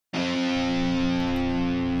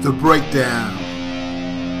The Breakdown,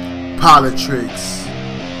 POLI-TRICKS,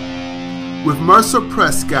 with Mercer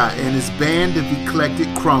Prescott and his band of eclectic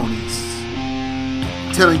cronies,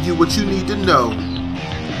 telling you what you need to know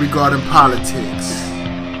regarding politics,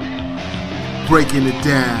 breaking it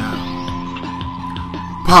down.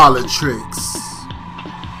 POLI-TRICKS.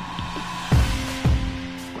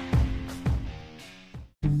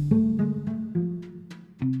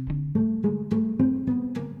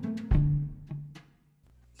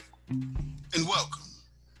 And welcome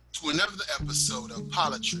to another episode of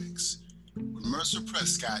POLI-TRICKS with Mercer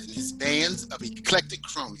Prescott and his bands of eclectic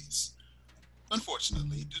cronies.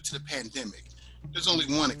 Unfortunately, due to the pandemic, there's only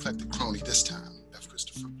one eclectic crony this time. That's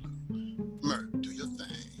Christopher Blue. Mer, do your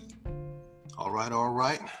thing. All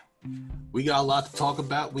right. We got a lot to talk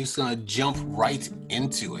about. We're just gonna jump right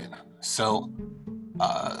into it. So,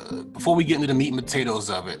 before we get into the meat and potatoes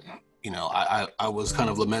of it, I was kind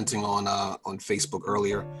of lamenting on Facebook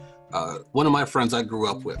earlier. One of my friends I grew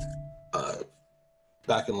up with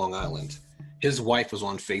back in Long Island, his wife was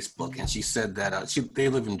on Facebook, and she said that they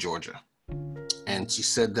live in Georgia, and she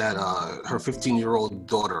said that her 15-year-old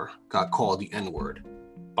daughter got called the N-word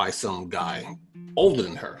by some guy older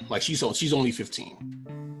than her. Like she's only 15,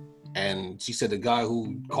 and she said the guy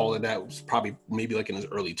who called her that was probably maybe like in his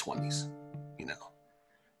early 20s,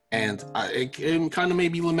 And it kind of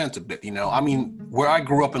made me lament a bit, I mean, where I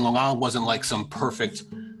grew up in Long Island wasn't like some perfect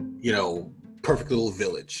little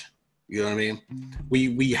village. You know what I mean?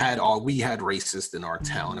 We had racists in our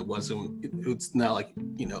town. It's not like,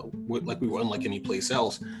 like we were unlike any place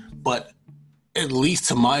else. But at least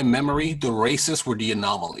to my memory, the racists were the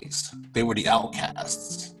anomalies. They were the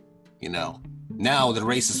outcasts, Now the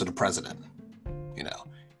racists are the president,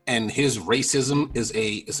 And his racism is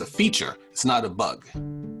a feature. It's not a bug.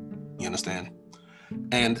 You understand?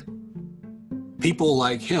 And people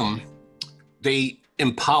like him, they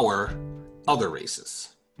empower other races.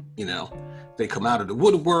 They come out of the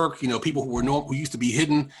woodwork. People who used to be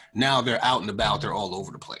hidden, now they're out and about. They're all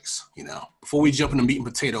over the place. Before we jump into meat and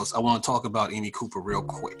potatoes, I want to talk about Amy Cooper real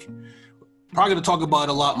quick. Probably going to talk about it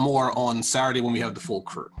a lot more on Saturday when we have the full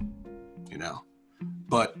crew.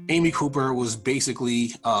 But Amy Cooper was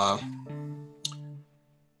basically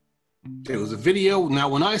there was a video. Now,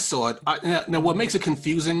 when I saw it, now what makes it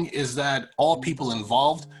confusing is that all people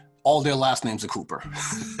involved, all their last names are Cooper.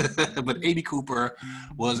 But Amy Cooper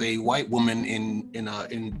was a white woman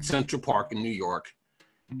in Central Park in New York,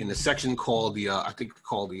 in a section called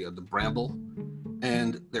the Bramble.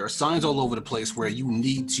 And there are signs all over the place where you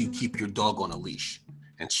need to keep your dog on a leash.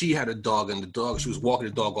 And she had a dog, and she was walking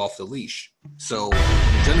the dog off the leash. So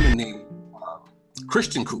a gentleman named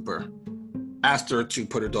Christian Cooper asked her to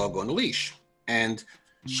put her dog on the leash. And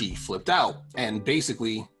she flipped out and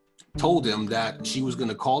basically told him that she was going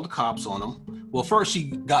to call the cops on him. Well, first she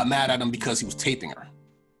got mad at him because he was taping her,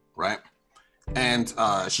 right? And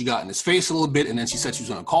she got in his face a little bit, and then she said she was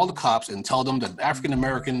going to call the cops and tell them that an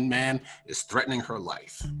African-American man is threatening her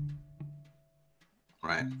life,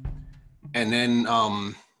 right? And then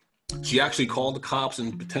she actually called the cops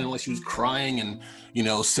and pretended like she was crying and,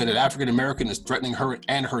 said that African-American is threatening her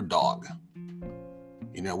and her dog,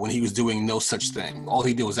 when he was doing no such thing. All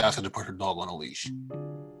he did was ask her to put her dog on a leash.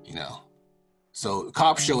 So the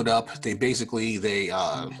cops showed up. They basically, they're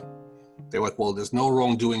like, well, there's no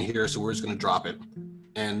wrongdoing here, so we're just going to drop it.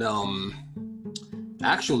 And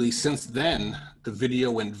actually, since then, the video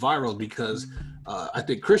went viral because I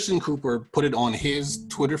think Christian Cooper put it on his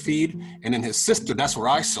Twitter feed, and then his sister, that's where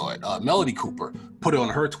I saw it, Melody Cooper, put it on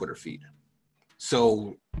her Twitter feed.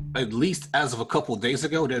 So at least as of a couple of days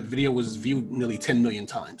ago, that video was viewed nearly 10 million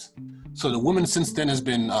times. So the woman since then has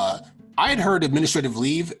been, I had heard administrative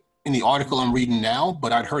leave in the article I'm reading now,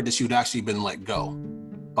 but I'd heard that she had actually been let go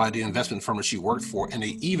by the investment firm that she worked for. And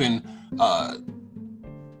they even,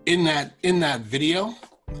 in that video,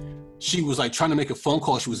 she was like trying to make a phone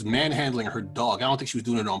call. She was manhandling her dog. I don't think she was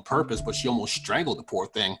doing it on purpose, but she almost strangled the poor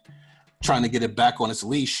thing, trying to get it back on its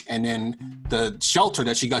leash. And then the shelter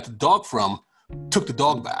that she got the dog from took the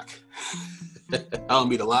dog back. I don't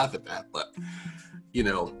mean to laugh at that, but,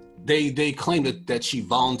 they claimed that she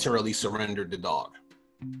voluntarily surrendered the dog.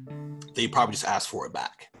 They probably just asked for it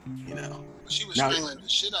back, She was strangling the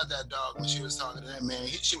shit out of that dog when she was talking to that man.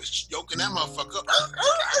 She was yoking that motherfucker up.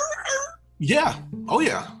 Yeah. Oh,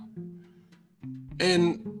 yeah.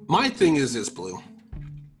 And my thing is this, Blue.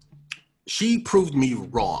 She proved me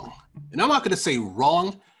wrong. And I'm not going to say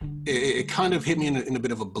wrong. It kind of hit me in a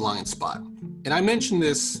bit of a blind spot. And I mentioned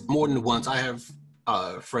this more than once. I have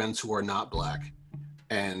friends who are not black.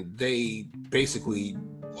 And they basically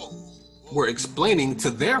were explaining to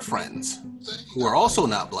their friends who are also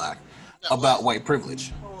not black about white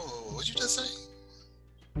privilege. What'd you just say?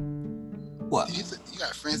 What? You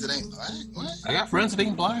got friends that ain't black? What? I got friends that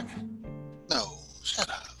ain't black. No, shut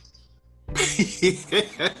up.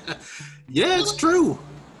 Yeah, it's true.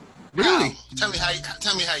 Really? How? Tell me how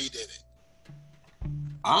you did it.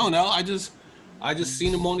 I don't know. I just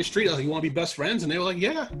seen them on the street. I was like, you want to be best friends? And they were like,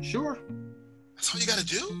 yeah, sure. That's all you gotta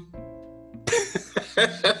do?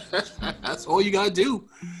 That's all you gotta do.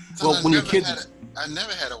 So Well, when you're kids, I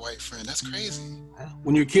never had a white friend. That's crazy.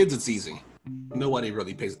 when you're kids, it's easy. Nobody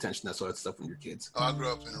really pays attention to that sort of stuff when you're kids. Oh, I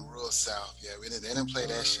grew up in the rural South. Yeah, they didn't play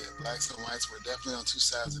that shit. Blacks and whites were definitely on two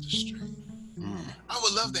sides of the street. I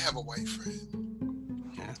would love to have a white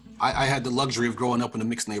friend. Yeah, I had the luxury of growing up in a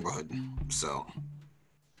mixed neighborhood, so.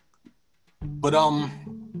 But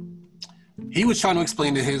he was trying to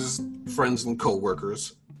explain to his friends and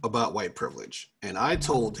coworkers about white privilege, and I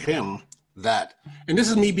told him that, and this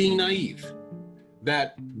is me being naive,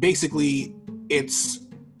 that basically it's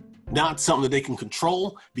not something that they can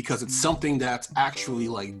control because it's something that's actually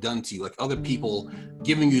like done to you, like other people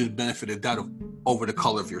giving you the benefit of doubt over the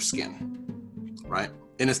color of your skin, right?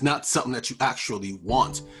 And it's not something that you actually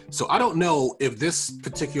want. So I don't know if this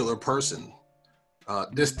particular person,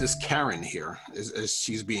 this Karen here, as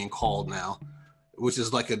she's being called now, which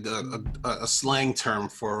is like a slang term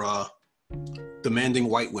for demanding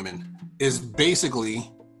white women,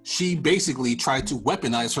 she basically tried to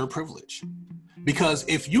weaponize her privilege. Because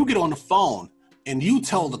if you get on the phone and you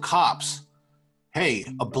tell the cops, hey,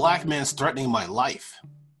 a black man's threatening my life,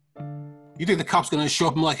 you think the cop's gonna show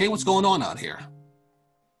up and be like, hey, what's going on out here?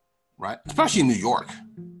 Right? Especially in New York.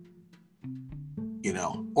 You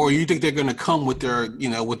know, or you think they're gonna come with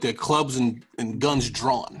their clubs and guns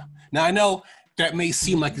drawn. Now I know that may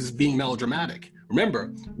seem like it's being melodramatic. Remember,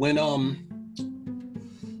 when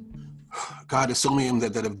God, there's so many of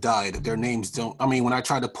them that have died. Their names don't. I mean, when I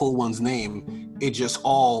try to pull one's name, they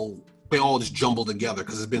all just jumble together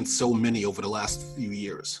because there's been so many over the last few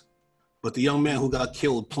years. But the young man who got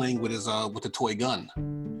killed playing with the toy gun,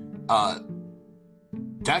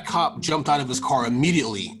 that cop jumped out of his car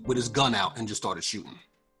immediately with his gun out and just started shooting.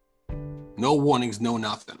 No warnings, no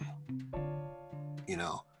nothing. You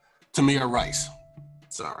know, Tamir Rice.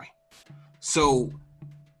 Sorry. So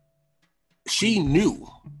she knew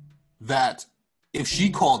that if she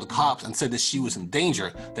called the cops and said that she was in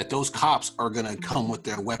danger, that those cops are gonna come with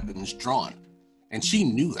their weapons drawn. And she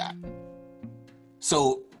knew that.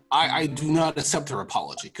 So I do not accept her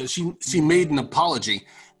apology because she made an apology.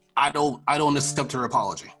 I don't accept her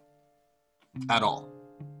apology at all.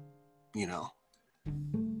 You know,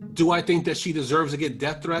 do I think that she deserves to get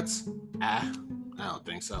death threats? I don't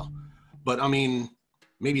think so. But I mean,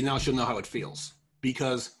 maybe now she'll know how it feels,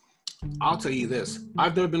 because I'll tell you this,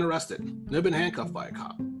 I've never been arrested, never been handcuffed by a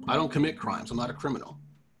cop. I don't commit crimes. I'm not a criminal,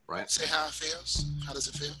 right? Say how it feels. How does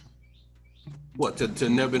it feel? What, to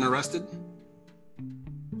never been arrested?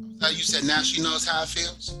 You said now she knows how it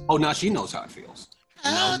feels? Oh, now she knows how it feels.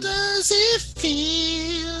 How does it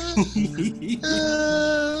feel?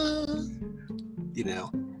 You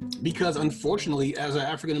know, because unfortunately, as an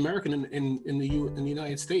African American in the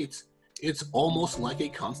United States, it's almost like a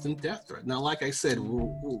constant death threat. Now, like I said,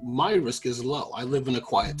 my risk is low. I live in a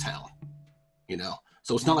quiet town, you know,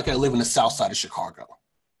 so it's not like I live in the south side of Chicago.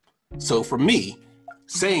 So for me,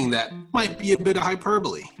 saying that might be a bit of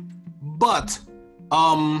hyperbole, but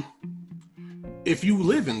if you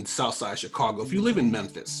live in south side of Chicago, if you live in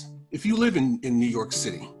Memphis, if you live in New York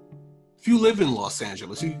City, if you live in Los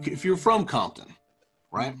Angeles, if you're from Compton,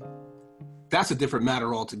 right, that's a different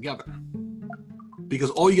matter altogether. Because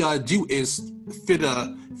all you gotta do is fit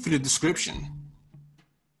a description,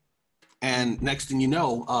 and next thing you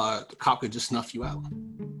know, the cop could just snuff you out.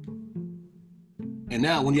 And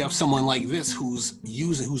now, when you have someone like this who's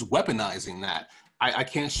weaponizing that, I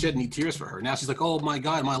can't shed any tears for her. Now she's like, "Oh my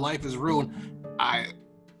God, my life is ruined." I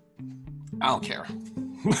don't care.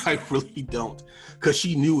 I really don't, because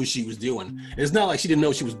she knew what she was doing. It's not like she didn't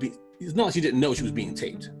know she was being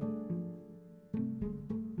taped.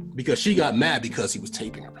 Because she got mad because he was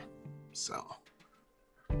taping her. So,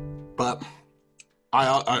 but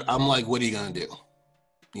I'm like, what are you gonna do?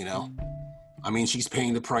 You know, I mean, she's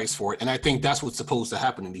paying the price for it, and I think that's what's supposed to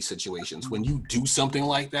happen in these situations. When you do something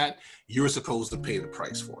like that, you're supposed to pay the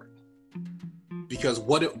price for it. Because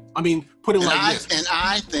put it like this. And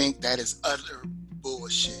I think that is utter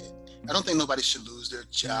bullshit. I don't think nobody should lose their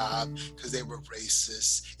job because they were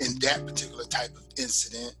racist in that particular type of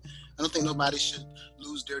incident. I don't think nobody should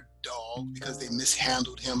lose their dog because they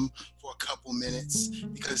mishandled him for a couple minutes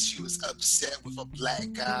because she was upset with a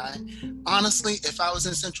black guy. Honestly, if I was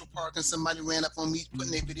in Central Park and somebody ran up on me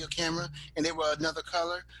putting their video camera and they were another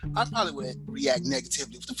color, I probably would react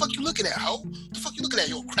negatively. What the fuck you looking at, ho? What the fuck you looking at,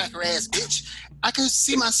 you old cracker ass bitch? I can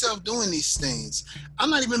see myself doing these things. I'm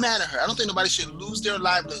not even mad at her. I don't think nobody should lose their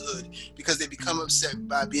livelihood because they become upset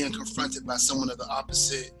by being confronted by someone of the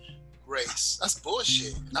opposite race. That's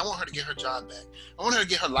bullshit. And I want her to get her job back. I want her to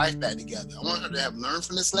get her life back together. I want her to have learned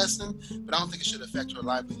from this lesson, but I don't think it should affect her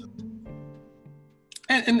livelihood.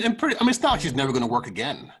 And pretty, I mean, it's not like she's never going to work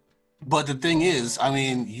again. But the thing is, I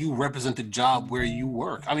mean, you represent the job where you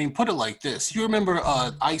work. I mean, put it like this. You remember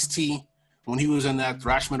Ice-T when he was in that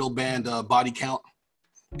thrash metal band Body Count?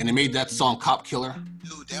 And they made that song Cop Killer.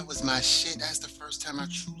 Dude, that was my shit. That's the first time I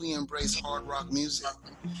truly embraced hard rock music.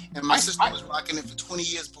 And my sister was rocking it for 20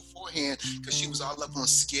 years beforehand because she was all up on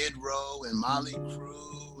Skid Row and Motley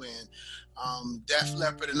Crue and Def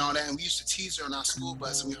Leppard and all that. And we used to tease her on our school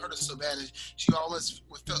bus, and we hurt her so bad. And she always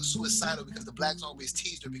felt suicidal because the blacks always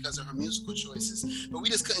teased her because of her musical choices. But we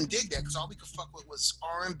just couldn't dig that because all we could fuck with was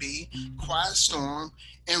R&B, Quiet Storm,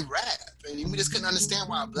 and rap. And we just couldn't understand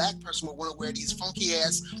why a black person would want to wear these funky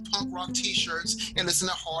ass punk rock t-shirts and listen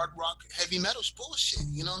to hard rock heavy metal bullshit.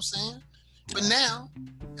 You know what I'm saying? But now,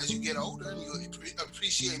 as you get older and you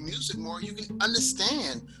appreciate music more, you can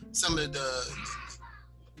understand some of the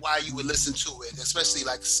why you would listen to it, especially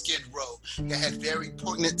like Skid Row. They had very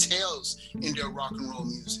poignant tales in their rock and roll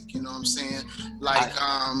music. You know what I'm saying? Like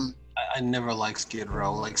I never liked Skid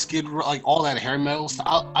Row. Like Skid Row, like all that hair metal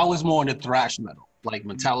stuff. I was more into thrash metal, like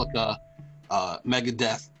Metallica,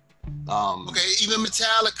 Megadeth. Okay, even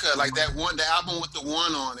Metallica, like that one, the album with the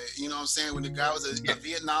one on it. You know what I'm saying? When the guy was a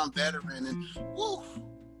Vietnam veteran, and woo,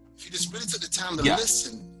 if you just really took the time to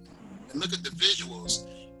listen and look at the visuals,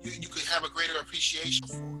 you could have a greater appreciation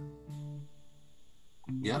for it.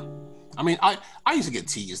 Yeah, I mean, I used to get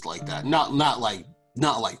teased like that, not like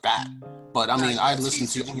that, but I mean, I listened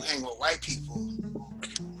to. You hang with white people.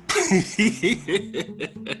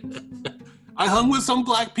 I hung with some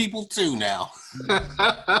black people too now.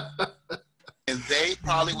 And they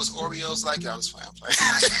probably was Oreos like I was playing.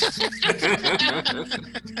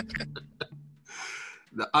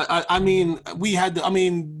 I mean, we had to, I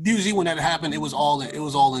mean, usually when that happened, it was all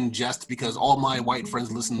in jest because all my white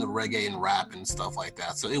friends listened to reggae and rap and stuff like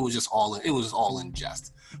that. So it was all in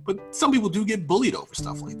jest. But some people do get bullied over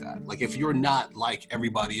stuff like that. Like if you're not like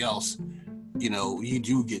everybody else, you know, you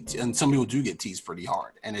do get, and some people do get teased pretty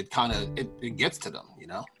hard, and it kind of it gets to them, you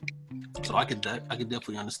know. So I could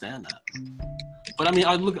definitely understand that. But I mean,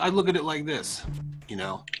 I look at it like this, you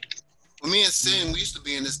know. Well, me and Sin, we used to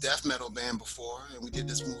be in this death metal band before, and we did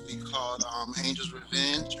this movie called Angel's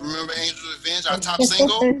Revenge. Remember Angel's Revenge, our top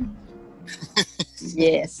single?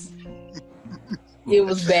 Yes. It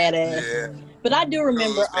was badass. Yeah. But I do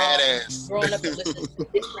remember growing up and listening to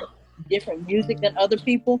different music than other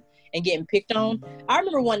people and getting picked on. I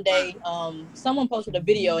remember one day, someone posted a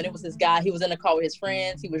video, and it was this guy. He was in a car with his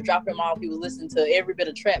friends. He was dropping them off. He was listening to every bit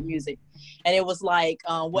of trap music. And it was like,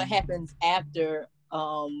 what happens after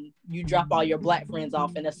you drop all your black friends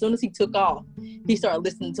off. And as soon as he took off, he started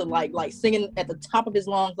listening to like singing at the top of his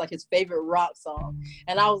lungs, like his favorite rock song.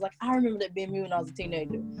 And I was like, I remember that being me when I was a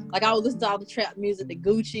teenager. Like I would listen to all the trap music, the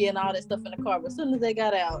Gucci and all that stuff in the car. But as soon as they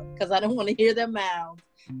got out, because I didn't want to hear their mouths,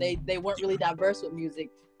 they weren't really diverse with music.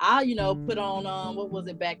 I, put on, what was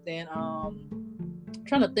it back then?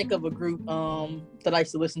 Trying to think of a group that I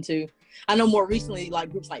used to listen to. I know more recently,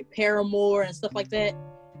 like groups like Paramore and stuff like that.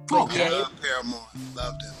 But yeah, I love Paramore.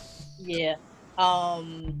 Loved it. Yeah.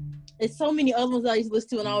 It's so many other ones I used to listen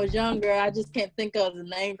to when I was younger. I just can't think of the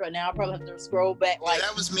names right now. I probably have to scroll back like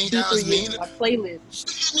that was me. That was me. My playlist.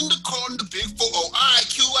 Sitting in the car in the big 4-0. All right,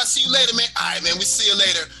 Q. I see you later, man. All right, man. We see you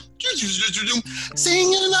later.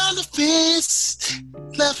 Singing on the fence,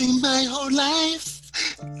 loving my whole life.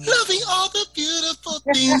 Loving all the beautiful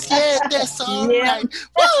things, yeah, that's all right.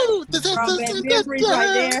 Woo!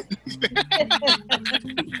 Right there.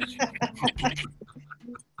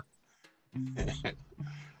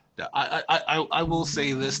 I will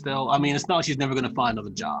say this though. I mean, it's not like she's never going to find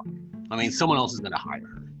another job. I mean, someone else is going to hire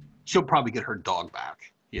her. She'll probably get her dog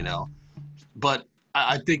back, But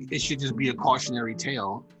I think it should just be a cautionary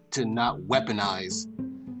tale to not weaponize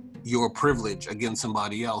your privilege against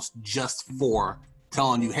somebody else just for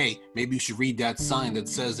telling you, hey, maybe you should read that sign that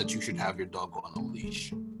says that you should have your dog on a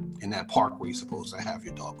leash in that park where you're supposed to have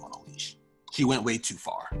your dog on a leash. She went way too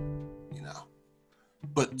far,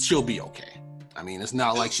 But she'll be okay. I mean, it's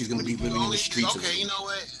not like she's going to be living in the streets. Okay, you know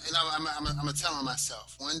what? And I'm going to tell on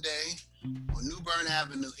myself. One day on New Bern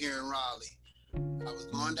Avenue here in Raleigh, I was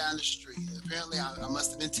going down the street. And apparently, I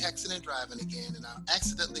must have been texting and driving again, and I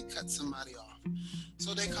accidentally cut somebody off.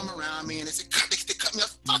 So they come around me and they say, they cut me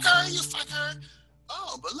off. Fuck her, you fuck her.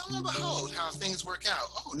 Oh, but lo and behold, how things work out.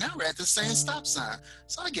 Oh, now we're at the same stop sign.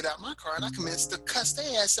 So I get out my car and I commence to cuss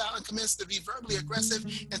their ass out and commence to be verbally aggressive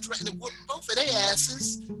and threaten to whoop both of their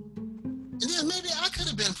asses. And then maybe I could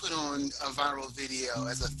have been put on a viral video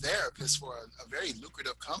as a therapist for a very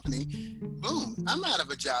lucrative company. Boom, I'm out of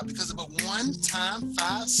a job because of a one-time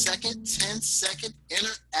 5-second, 10-second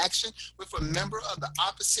interaction with a member of the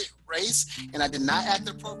opposite race. And I did not act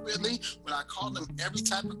appropriately when I called them every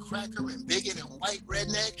type of cracker and bigot and white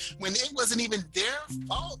redneck when it wasn't even their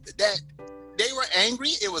fault that they were angry.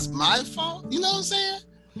 It was my fault. You know what I'm saying?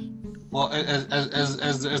 Well,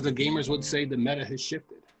 as the gamers would say, the meta has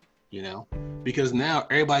shifted. You know, because now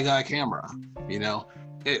everybody got a camera, you know,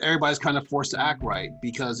 everybody's kind of forced to act right,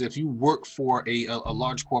 because if you work for a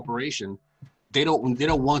large corporation, they don't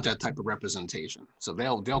want that type of representation. So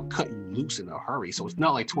they'll cut you loose in a hurry. So it's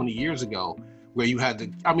not like 20 years ago where you had to,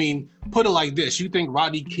 I mean, put it like this. You think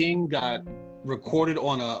Rodney King got recorded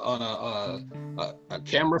on a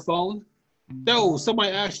camera phone? No,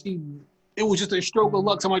 somebody actually, it was just a stroke of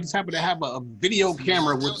luck. Somebody just happened to have a video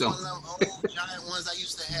camera with them. One of them old giant ones I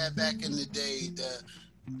used to have back in the day that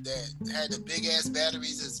had the big ass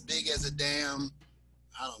batteries as big as a damn,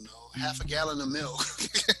 I don't know, half a gallon of milk.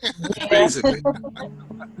 Basically.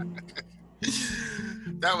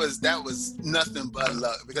 That was nothing but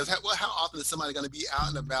luck, because how often is somebody going to be out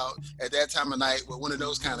and about at that time of night with one of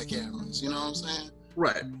those kind of cameras? You know what I'm saying?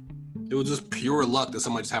 Right. It was just pure luck that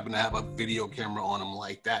somebody just happened to have a video camera on them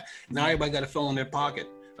like that. Now everybody got a phone in their pocket,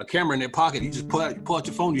 a camera in their pocket. You just pull out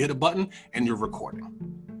your phone, you hit a button, and you're recording.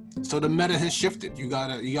 So the meta has shifted. You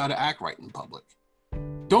gotta act right in public.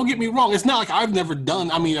 Don't get me wrong. It's not like I've never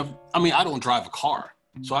done. I mean, I don't drive a car,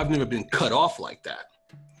 so I've never been cut off like that.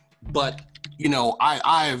 But you know,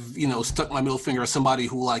 I've stuck my middle finger at somebody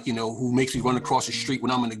who who makes me run across the street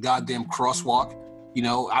when I'm in the goddamn crosswalk. You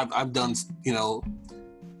know, I've done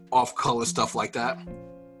off-color stuff like that.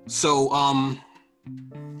 So,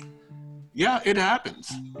 yeah, it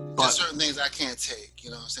happens. But there's certain things I can't take, you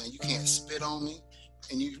know what I'm saying? You can't spit on me,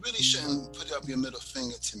 and you really shouldn't put up your middle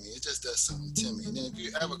finger to me. It just does something to me. And then if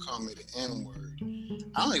you ever call me the N-word,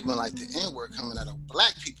 I don't even like the N-word coming out of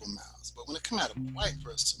black people's mouths, but when it comes out of a white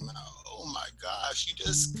person's mouth, oh my gosh, you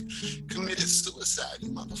just committed suicide, you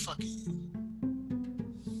motherfucker.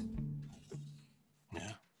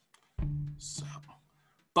 Yeah. So.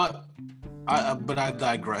 But I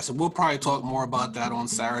digress. We'll probably talk more about that on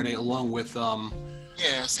Saturday, along with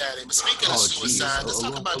yeah, Saturday. But speaking of suicide, let's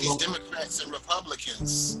talk about these Democrats and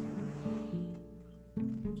Republicans.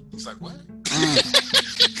 It's like, what?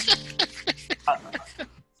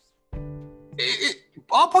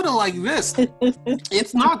 I'll put it like this: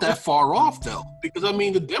 it's not that far off, though, because I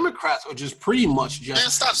mean the Democrats are just pretty much just. Man,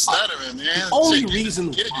 stop stuttering, man. The only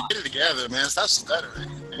reason get it together, man. Stop stuttering.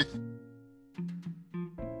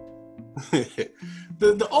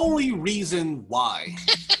 The only reason why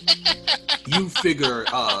you figure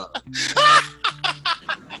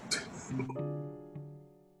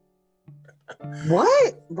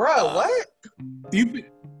what, bro? What?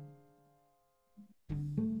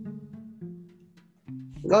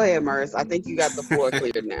 Go ahead, Merce. I think you got the floor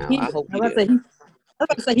cleared now. I hope you did. I was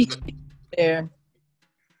about to say he's there.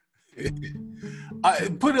 I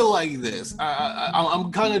put it like this.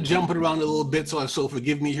 I'm kind of jumping around a little bit, so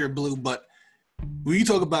forgive me here, Blue. But when you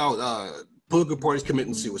talk about political parties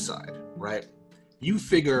committing suicide, right? You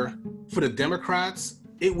figure for the Democrats,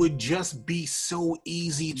 it would just be so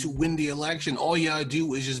easy to win the election. All you gotta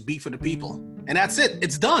do is just be for the people, and that's it.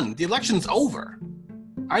 It's done. The election's over.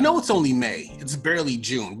 I know it's only May. It's barely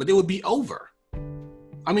June, but it would be over.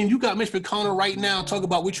 I mean, you got Mitch McConnell right now talking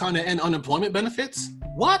about we're trying to end unemployment benefits.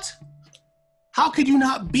 What? How could you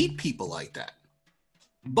not beat people like that?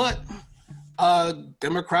 But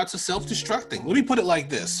Democrats are self-destructing. Let me put it like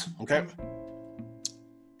this, okay?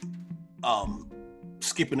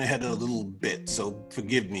 Skipping ahead a little bit, so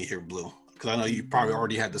forgive me here, Blue, because I know you probably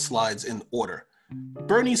already had the slides in order.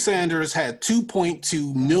 Bernie Sanders had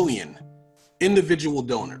 2.2 million individual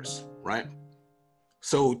donors, right?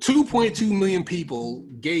 So 2.2 million people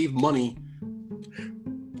gave money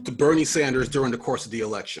to Bernie Sanders during the course of the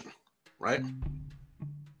election, right?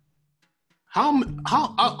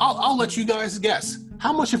 I'll let you guys guess.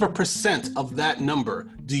 How much of a percent of that number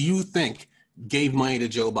do you think gave money to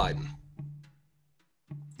Joe Biden?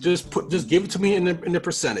 Just give it to me in the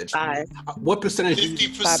percentage. 5. What percentage?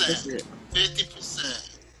 50%.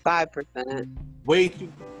 50%. 5%. Way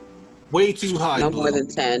too high. No Blue. more than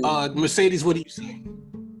 10. Mercedes, what do you say?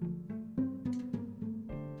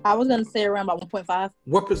 I was gonna say around about 1.5.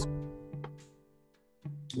 What percent?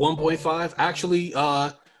 1.5. Actually,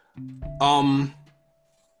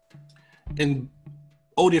 and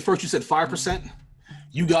Odie, at first you said 5%.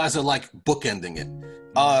 You guys are like bookending it.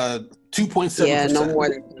 2.7%. Yeah, no more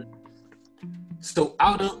than 10. So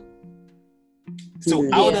out of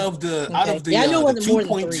the I knew it wasn't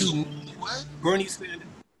more than 2.2 Bernie Sanders,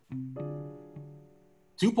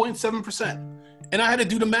 2.7%. And I had to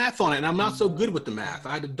do the math on it, and I'm not so good with the math.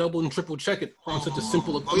 I had to double and triple check it on such a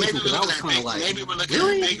simple equation because I was kind of like, maybe we're looking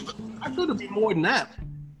really? at big. I thought it'd be more than that.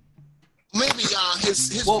 Maybe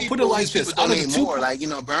his Well, people, put it like his people this, out of the donate two- more. Like,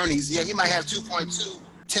 Bernie's, he might have 2.2,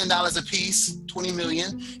 $10 a piece, 20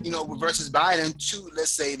 million. Versus Biden,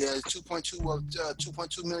 let's say there's 2.2 of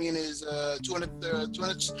 2.2 million is 230,000,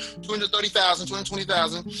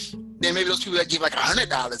 220,000. Then maybe those people that give like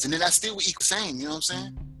 $100, and then that still would equal the same. You know what I'm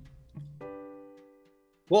saying?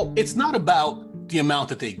 Well, it's not about the amount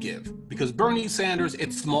that they give because Bernie Sanders,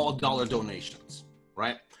 it's small dollar donations,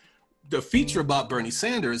 right? The feature about Bernie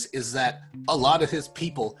Sanders is that a lot of his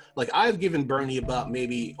people, like I've given Bernie about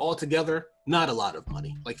maybe altogether, not a lot of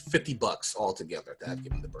money, like $50 altogether that I've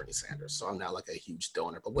given to Bernie Sanders. So I'm not like a huge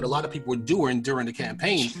donor. But what a lot of people were doing during the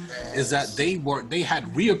campaign is that they had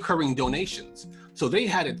reoccurring donations. So they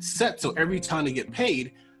had it set so every time they get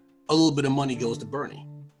paid, a little bit of money goes to Bernie.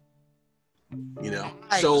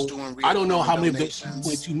 So I don't know how many of the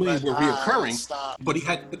 2.2 million were reoccurring,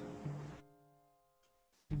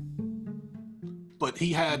 but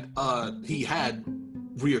he had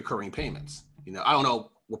reoccurring payments. I don't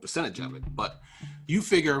know what percentage of it, but you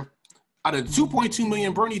figure out of the 2.2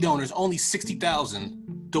 million Bernie donors, only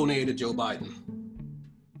 60,000 donated to Joe Biden.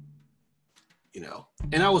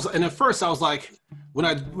 And at first I was like, when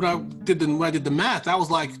I did the math, I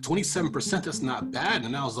was like 27%. That's not bad,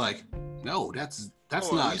 and I was like, no, that's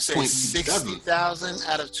not. You say 60,000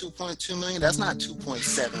 out of 2.2 million. That's not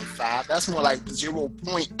 2.75. That's more like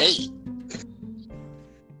 0.8.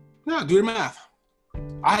 No, do the math.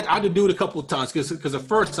 I had to do it a couple of times because at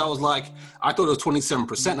first I was like, I thought it was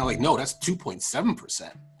 27%. And I'm like, no, that's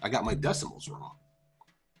 2.7%. I got my decimals wrong.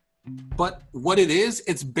 But what it is,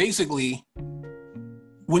 it's basically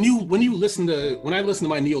when I listen to my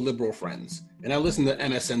neoliberal friends and I listen to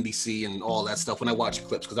MSNBC and all that stuff when I watch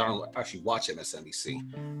clips because I don't actually watch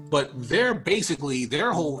MSNBC, but they're basically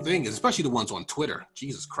their whole thing is, especially the ones on Twitter,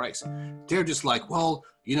 Jesus Christ, they're just like, well,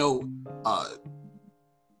 they're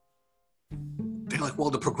like,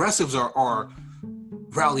 well, the progressives are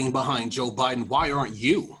rallying behind Joe Biden. Why aren't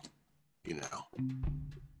you?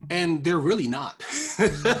 And they're really not.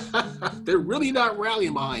 They're really not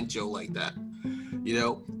rallying behind Joe like that.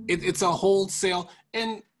 It's a wholesale.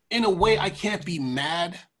 And in a way, I can't be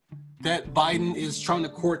mad that Biden is trying to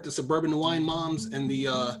court the suburban wine moms and the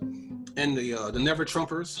never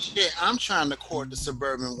Trumpers. Yeah, I'm trying to court the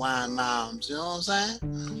suburban wine moms. You know what I'm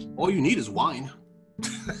saying? All you need is wine.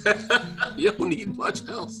 You don't need much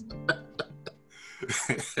else.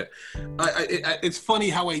 It's funny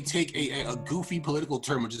how I take a goofy political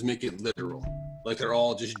term and just make it literal. Like they're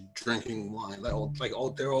all just drinking wine.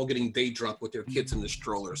 They're all getting day drunk with their kids in the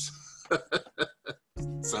strollers.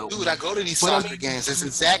 So, dude, I go to these soccer games. That's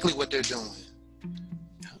exactly what they're doing.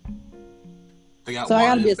 They got so I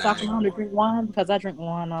gotta be a bag. soccer mom to drink wine because I drink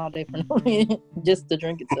wine all day for no reason, just to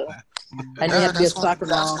drink it. So I need to be a soccer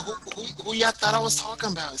mom. Who y'all thought I was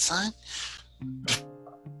talking about, son?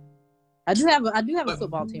 I do have a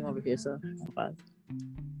football team over here, so I'm fine.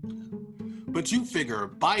 But you figure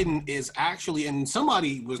Biden is actually, and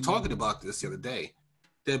somebody was talking about this the other day,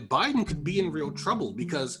 that Biden could be in real trouble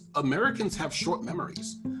because Americans have short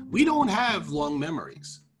memories. We don't have long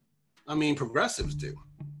memories. I mean, progressives do,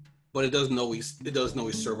 but it doesn't always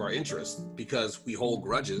serve our interests because we hold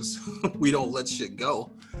grudges. We don't let shit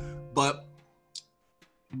go. But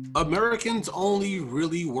Americans only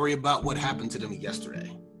really worry about what happened to them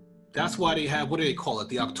yesterday. That's why they have, what do they call it?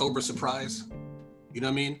 The October surprise. You know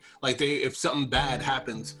what I mean? Like if something bad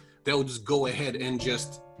happens, they'll just go ahead and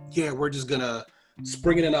we're just gonna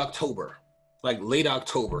spring it in October, like late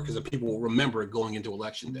October, because the people will remember it going into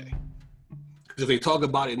election day. Because if they talk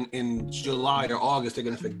about it in July or August, they're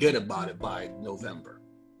gonna forget about it by November.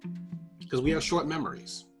 Because we have short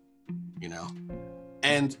memories,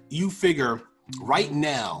 And you figure right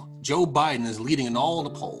now, Joe Biden is leading in all the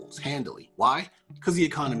polls handily. Why? Because the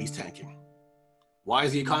economy's tanking. Why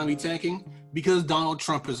is the economy tanking? Because Donald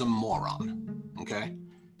Trump is a moron, okay?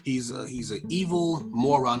 He's an evil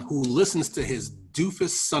moron who listens to his doofus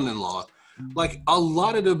son-in-law Like, a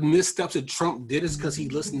lot of the missteps that Trump did is because he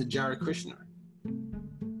listened to Jared Kushner,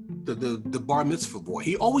 the bar mitzvah boy.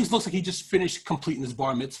 He always looks like he just finished completing his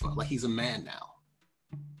bar mitzvah, like he's a man now,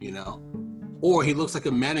 you know? Or he looks like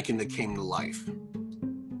a mannequin that came to life.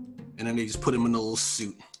 And then they just put him in a little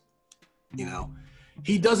suit, you know?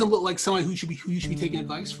 He doesn't look like somebody who you should be taking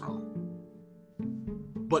advice from.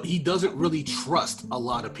 But he doesn't really trust a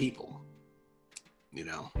lot of people, you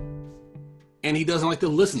know? And he doesn't like to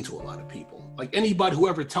listen to a lot of people. Like, anybody who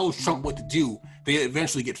ever tells Trump what to do, they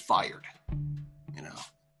eventually get fired, you know?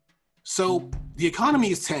 So the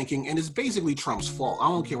economy is tanking, and it's basically Trump's fault. I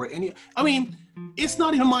don't care what it's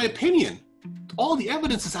not even my opinion. All the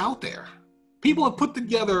evidence is out there. People have put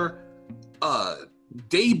together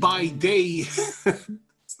day by day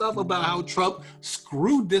stuff about how Trump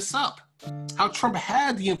screwed this up, how Trump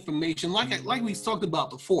had the information, like we talked about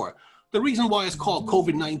before. The reason why it's called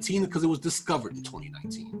COVID-19 is because it was discovered in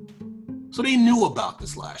 2019. So they knew about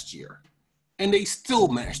this last year, and they still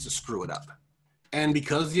managed to screw it up. And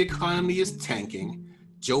because the economy is tanking,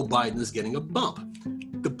 Joe Biden is getting a bump.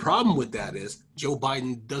 The problem with that is Joe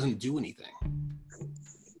Biden doesn't do anything.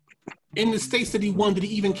 In the states that he won, did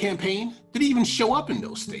he even campaign? Did he even show up in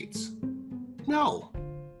those states? No.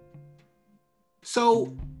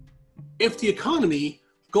 So if the economy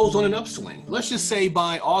goes on an upswing, let's just say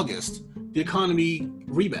by August, the economy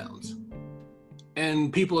rebounds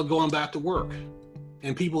and people are going back to work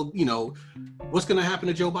and people, you know, what's going to happen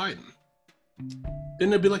to Joe Biden? Then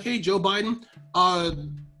they'll be like, hey, Joe Biden,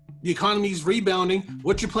 the economy's rebounding.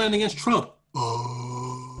 What's your plan against Trump?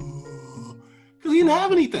 Because he didn't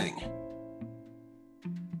have anything.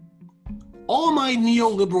 All my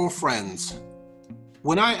neoliberal friends,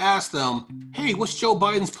 when I ask them, hey, what's Joe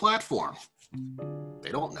Biden's platform?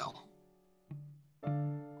 They don't know.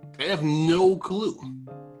 They have no clue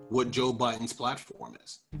what Joe Biden's platform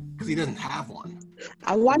is because he doesn't have one.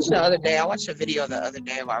 I watched a video the other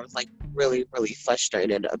day where I was like really, really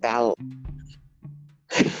frustrated about,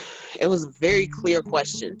 it was a very clear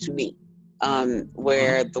question to me,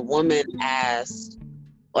 where the woman asked,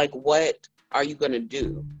 like, what are you going to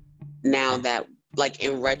do now that, like,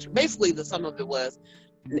 basically the sum of it was,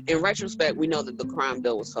 in retrospect, we know that the crime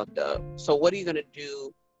bill was fucked up. So what are you going to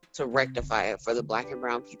do to rectify it for the Black and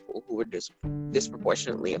brown people who were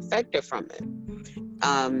disproportionately affected from it?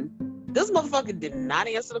 This motherfucker did not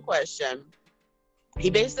answer the question. He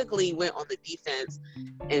basically went on the defense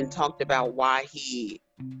and talked about why he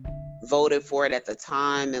voted for it at the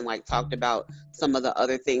time and, like, talked about some of the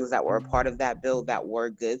other things that were a part of that bill that were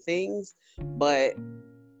good things. But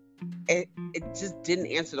it just didn't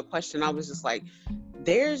answer the question. I was just like,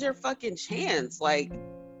 there's your fucking chance. Like,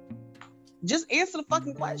 just answer the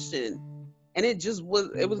fucking question. And it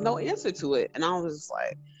was no answer to it. And I was just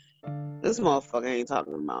like, this motherfucker ain't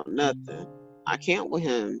talking about nothing. I can't with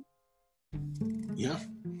him. Yeah.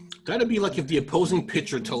 That'd be like if the opposing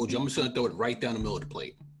pitcher told you, I'm just going to throw it right down the middle of the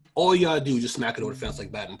plate. All you got to do is just smack it over the fence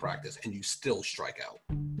like batting practice, and you still strike out.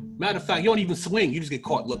 Matter of fact, you don't even swing. You just get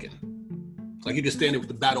caught looking. It's like you just stand there with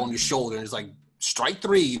the bat on your shoulder, and it's like, strike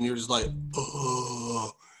three, and you're just like,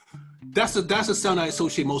 oh. That's the sound I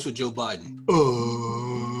associate most with Joe Biden.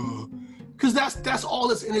 Because that's all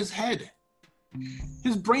that's in his head.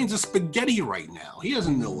 His brain's a spaghetti right now. He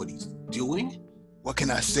doesn't know what he's doing. What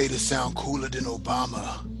can I say to sound cooler than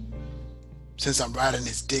Obama? Since I'm riding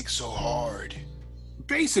his dick so hard.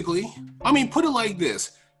 Basically, I mean, put it like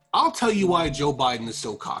this. I'll tell you why Joe Biden is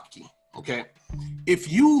so cocky, okay?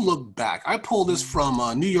 If you look back, I pulled this from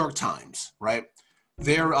New York Times, right?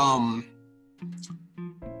 Their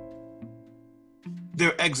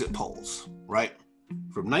exit polls, right?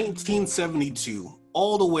 From 1972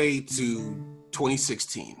 all the way to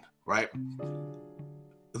 2016, right?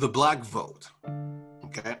 The black vote,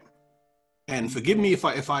 okay? And forgive me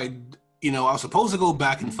if I you know, I was supposed to go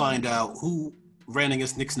back and find out who ran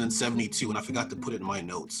against Nixon in 72, and I forgot to put it in my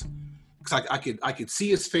notes. Because I could see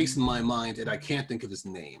his face in my mind, and I can't think of his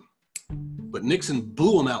name. But Nixon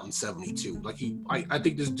blew him out in 72. Like, I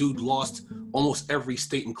think this dude lost almost every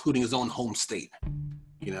state, including his own home state,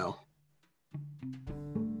 you know?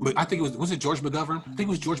 But I think was it George McGovern? I think it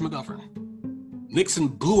was George McGovern. Nixon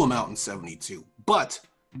blew him out in 72. But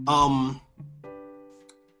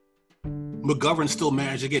McGovern still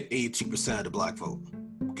managed to get 82% of the black vote,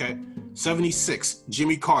 okay? 76,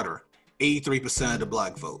 Jimmy Carter, 83% of the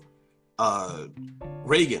black vote.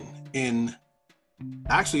 Reagan in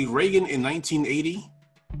 1980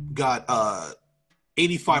 got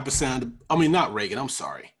 85%. I mean, not Reagan, I'm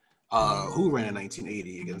sorry. Who ran in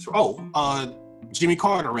 1980 against? Jimmy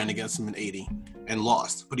Carter ran against him in 80 and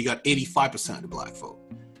lost, but he got 85% of the black vote.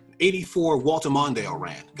 84, Walter Mondale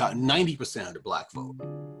ran, got 90% of the black vote.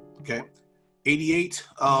 Okay. 88,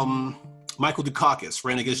 Michael Dukakis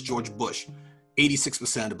ran against George Bush,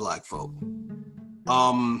 86% of the black vote.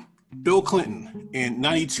 Bill Clinton in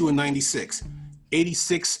 92 and 96,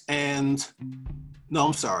 86 and, no,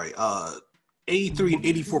 I'm sorry, 83 and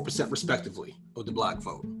 84% respectively of the black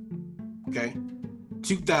vote. Okay.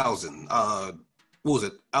 2000, what was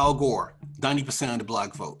it? Al Gore, 90% of the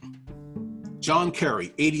black vote. John Kerry,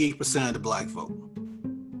 88% of the black vote.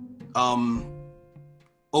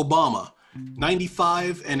 Obama,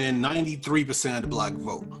 95 and then 93% of the black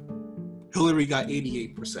vote. Hillary got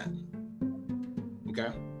 88%.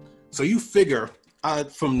 Okay. So you figure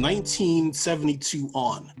from 1972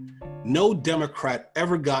 on, no Democrat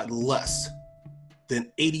ever got less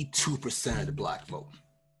than 82% of the black vote.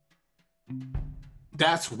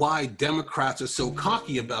 That's why Democrats are so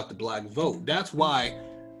cocky about the black vote. That's why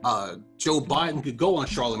Joe Biden could go on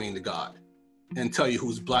Charlemagne the God and tell you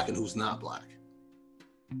who's black and who's not black.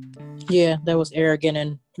 Yeah, that was arrogant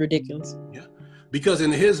and ridiculous. Yeah, because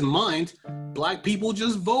in his mind, black people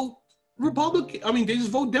just vote Republican. I mean, they just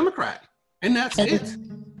vote Democrat, and that's it.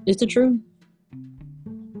 It's the truth.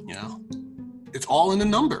 You know, it's all in the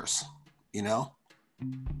numbers. You know,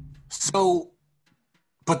 so.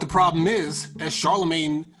 But the problem is, as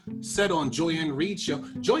Charlemagne said on Joanne Reid's show,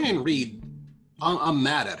 Joanne Reid, I'm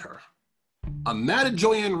mad at her. I'm mad at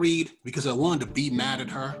Joanne Reid because I wanted to be mad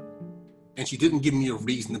at her, and she didn't give me a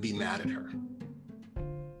reason to be mad at her.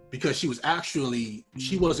 Because she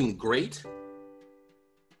wasn't great,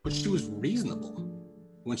 but she was reasonable.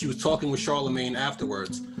 When she was talking with Charlemagne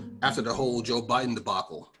afterwards, after the whole Joe Biden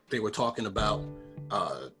debacle, they were talking about,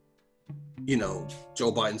 Joe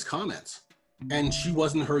Biden's comments. And she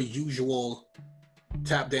wasn't her usual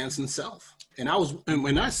tap dancing self. And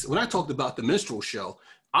when I talked about the minstrel show,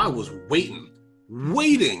 I was waiting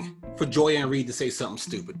for Joanne Reid to say something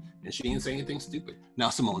stupid, and she didn't say anything stupid.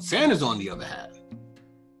 Now Simone Sanders, on the other hand,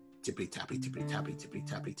 tippity tappity, tippity tappity, tippity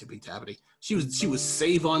tappity, tippity tappity. She was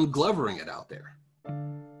Savon Glovering it out there.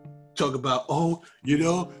 Talk about,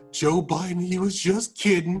 Joe Biden, he was just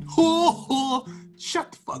kidding.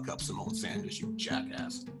 Shut the fuck up, Simone Sanders, you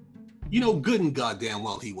jackass. You know good and goddamn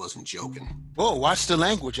well he wasn't joking. Whoa, watch the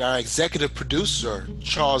language. Our executive producer,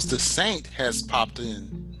 Charles the Saint, has popped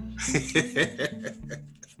in.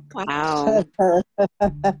 Wow.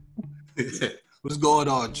 What's going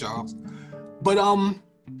on, Charles? But and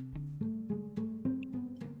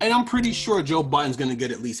I'm pretty sure Joe Biden's gonna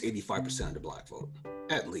get at least 85% of the black vote.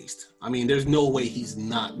 At least. I mean, there's no way he's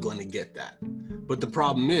not gonna get that. But the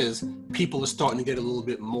problem is, people are starting to get a little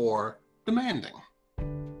bit more demanding.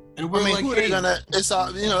 And we're who are they gonna? It's all,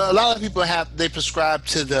 a lot of people they prescribe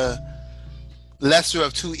to the lesser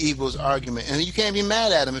of two evils argument, and you can't be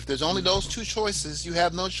mad at them. If there's only those two choices, you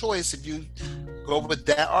have no choice if you go with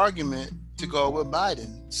that argument to go with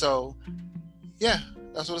Biden. So, yeah,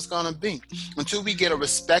 that's what it's gonna be. Until we get a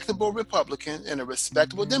respectable Republican and a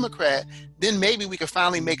respectable Democrat, then maybe we can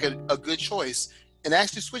finally make a good choice and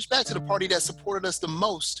actually switch back to the party that supported us the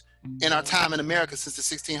most in our time in America since the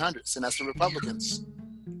 1600s, and that's the Republicans.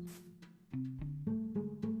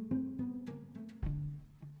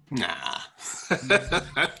 Nah.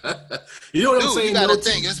 You know what I'm saying? You gotta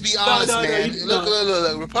think. Let's be honest, man.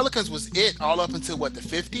 Look. Republicans was it all up until what, the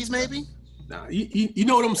 50s, maybe? Nah, you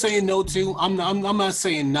know what I'm saying, though, too? I'm not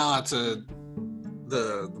saying nah to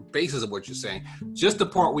the basis of what you're saying. Just the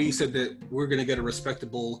part where you said that we're gonna get a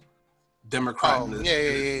respectable Democrat.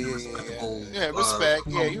 Respect.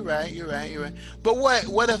 You're right. But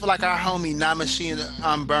what if, like, our homie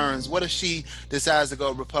Namashina Burns, what if she decides to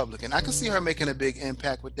go Republican? I can see her making a big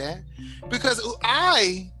impact with that, because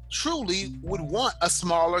I truly would want a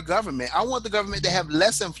smaller government. I want the government to have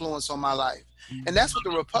less influence on my life, and that's what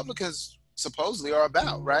the Republicans supposedly are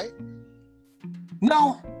about, right?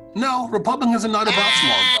 No, Republicans are not about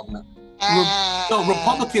small government. No,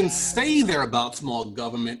 Republicans say they're about small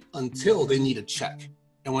government until they need a check.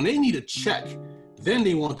 And when they need a check, then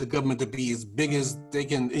they want the government to be as big as they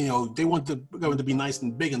can, they want the government to be nice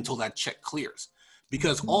and big until that check clears.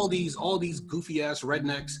 Because all these goofy ass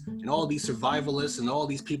rednecks and all these survivalists and all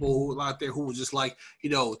these people who are out there who are just like,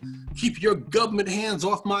 keep your government hands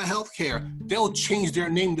off my health care, they'll change their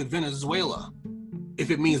name to Venezuela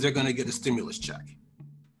if it means they're going to get a stimulus check.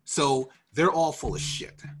 So they're all full of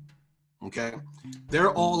shit. Okay,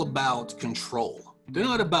 they're all about control. They're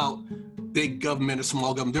not about big government or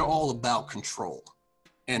small government. They're all about control,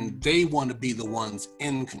 and they want to be the ones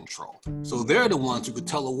in control. So they're the ones who could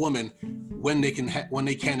tell a woman when they can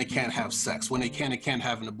and can't have sex, when they can and can't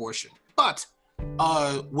have an abortion. But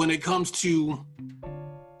when it comes to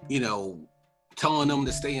telling them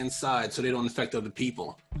to stay inside so they don't affect other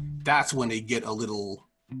people, that's when they get a little,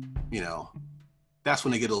 that's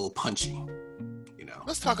when they get a little punchy,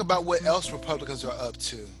 Let's talk about what else Republicans are up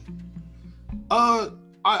to.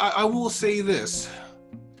 I will say this.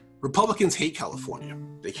 Republicans hate California.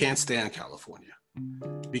 They can't stand California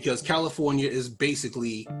because California is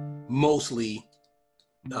basically mostly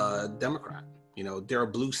Democrat. They're a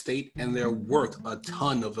blue state and they're worth a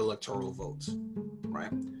ton of electoral votes,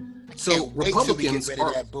 right? So Republicans get rid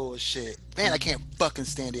of that bullshit. Man, I can't fucking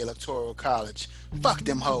stand the Electoral College. Fuck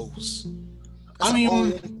them hoes. That's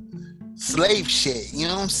old slave shit. You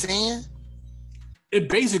know what I'm saying? It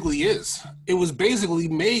basically is. It was basically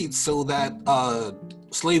made so that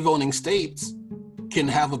slave-owning states can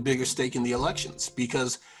have a bigger stake in the elections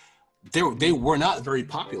because they were not very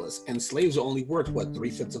populous, and slaves are only worth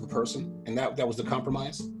 3/5 of a person, and that was the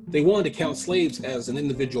compromise. They wanted to count slaves as an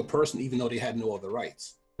individual person, even though they had no other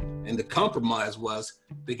rights. And the compromise was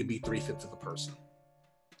they could be 3/5 of a person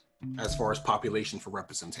as far as population for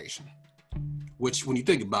representation, which, when you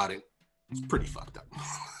think about it, it's pretty fucked up,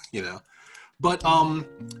 But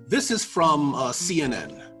this is from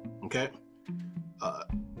CNN, okay?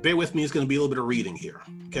 Bear with me, it's going to be a little bit of reading here,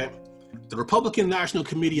 okay? The Republican National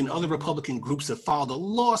Committee and other Republican groups have filed a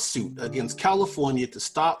lawsuit against California to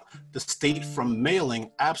stop the state from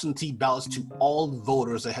mailing absentee ballots to all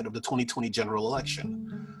voters ahead of the 2020 general election,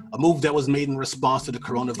 a move that was made in response to the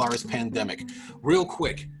coronavirus pandemic. Real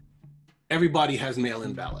quick, everybody has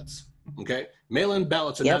mail-in ballots, okay? Mail-in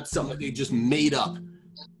ballots are not something that they just made up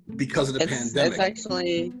because of the pandemic. It's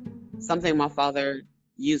actually something my father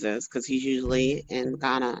uses because he's usually in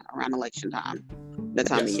Ghana around election time, the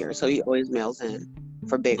time of year. So he always mails in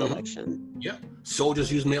for big election. Yeah.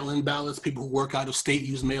 Soldiers use mail-in ballots. People who work out of state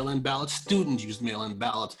use mail-in ballots. Students use mail-in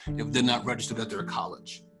ballots if they're not registered at their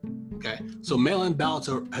college. Okay. So mail-in ballots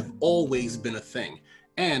have always been a thing.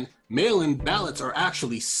 And mail-in ballots are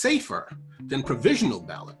actually safer than provisional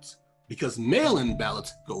ballots because mail-in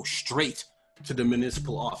ballots go straight to the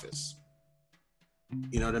municipal office.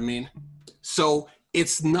 You know what I mean? So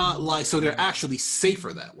it's not like, so they're actually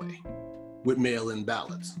safer that way with mail-in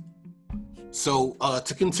ballots. So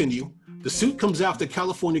to continue, the suit comes after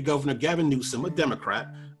California Governor Gavin Newsom, a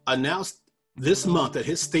Democrat, announced this month that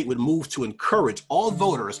his state would move to encourage all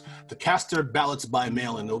voters to cast their ballots by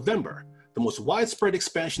mail in November, the most widespread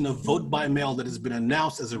expansion of vote by mail that has been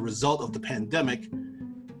announced as a result of the pandemic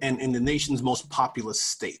and in the nation's most populous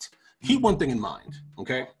state. Keep one thing in mind,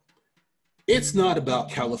 okay? It's not about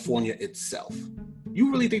California itself.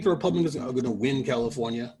 You really think the Republicans are going to win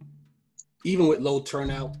California, even with low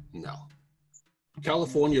turnout? No.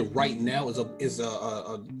 California right now is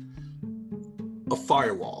a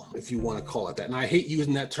firewall, if you want to call it that. And I hate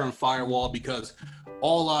using that term firewall because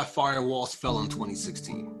all our firewalls fell in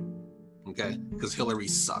 2016, okay? Because Hillary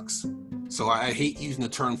sucks. So I hate using the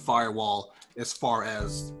term firewall as far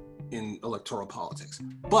as in electoral politics.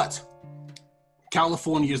 But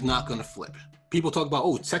California is not going to flip. People talk about,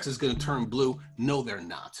 oh, Texas is going to turn blue. No, they're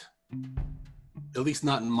not. At least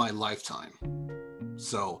not in my lifetime.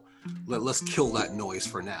 So let's kill that noise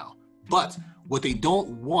for now. But what they don't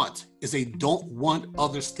want is they don't want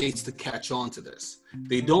other states to catch on to this.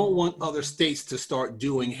 They don't want other states to start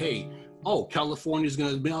doing, hey, oh, California's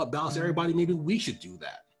going to balance everybody. Maybe we should do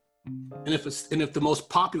that. And if the most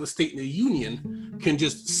populous state in the union can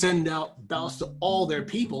just send out ballots to all their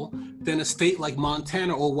people, then a state like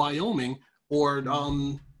Montana or Wyoming or I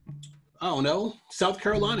don't know, South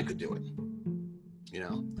Carolina could do it.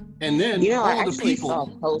 And then all I the actually people saw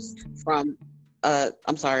a post from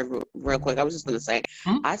I'm sorry, real quick. I was just gonna say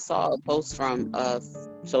I saw a post from a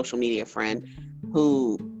social media friend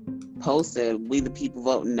who posted, "We the people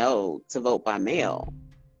vote no to vote by mail."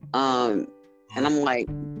 And I'm like,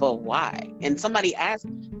 but why? And somebody asked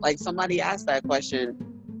that question.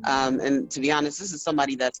 And to be honest, this is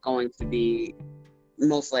somebody that's going to be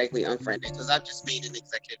most likely unfriended because I've just made an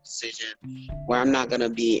executive decision where I'm not going to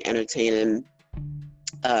be entertaining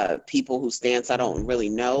people whose stance I don't really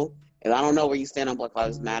know. If I don't know where you stand on Black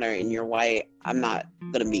Lives Matter and you're white, I'm not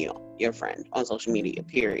going to be your friend on social media,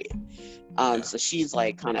 period. So she's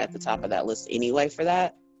like kind of at the top of that list anyway for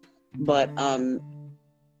that. But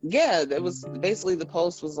yeah, it was basically the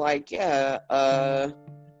post was like, vote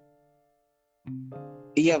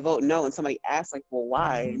no. And somebody asked like, well,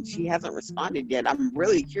 why? And she hasn't responded yet. I'm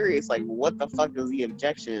really curious, like, what the fuck is the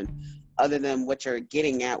objection other than what you're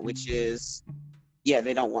getting at, which is,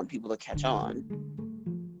 they don't want people to catch on.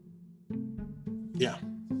 Yeah.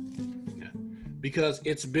 Because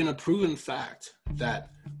it's been a proven fact that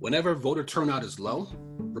whenever voter turnout is low,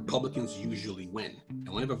 Republicans usually win. And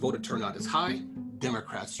whenever voter turnout is high,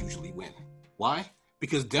 Democrats usually win. Why?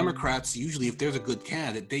 Because Democrats usually, if there's a good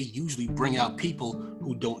candidate, they usually bring out people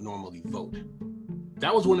who don't normally vote.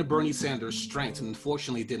 That was one of Bernie Sanders' strengths, and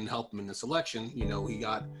unfortunately, it didn't help him in this election. You know, he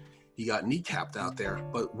got kneecapped out there.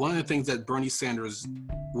 But one of the things that Bernie Sanders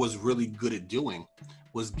was really good at doing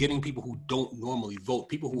was getting people who don't normally vote,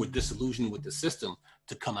 people who are disillusioned with the system,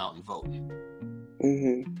 to come out and vote.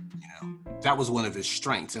 You know, that was one of his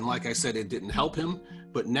strengths. And like I said, it didn't help him.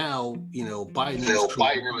 But now, you know, Biden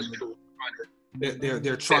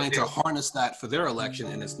they're trying to harness that for their election,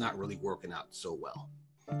 and it's not really working out so well.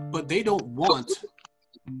 But they don't want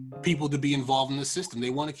people to be involved in the system.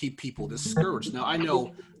 They want to keep people discouraged. Now, I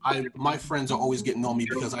know my friends are always getting on me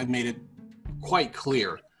because I've made it quite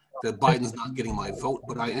clear that Biden's not getting my vote,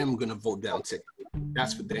 but I am going to vote down ticket.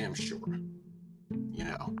 That's for damn sure. You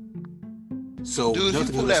know. So, dude, if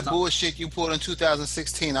you pull that bullshit you pulled in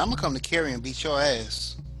 2016, I'm gonna come to Cary and beat your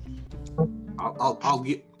ass.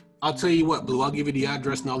 I'll tell you what, Blue. I'll give you the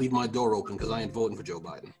address and I'll leave my door open because I ain't voting for Joe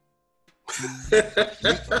Biden.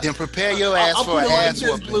 Then prepare your ass for an ass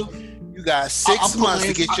whooping. You got 6 months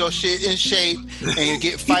to get your shit in shape and you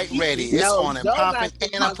get fight ready. It's on and popping,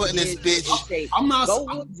 and I'm putting this bitch. I'm not. Go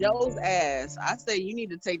whoop Joe's ass. I say you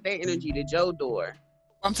need to take that energy to Joe's door.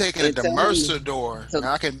 I'm taking it to Mercer door.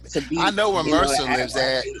 I know where Mercer lives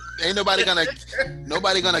at. Ain't nobody gonna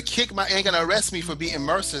ain't gonna arrest me for beating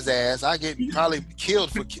Mercer's ass. I get probably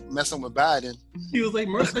killed for messing with Biden. He was like,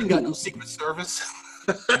 Mercer ain't got no Secret Service.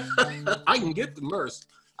 I can get the Mercer.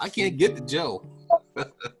 I can't get the Joe. He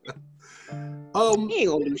ain't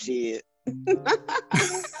gonna do shit. All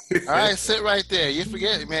right, sit right there. You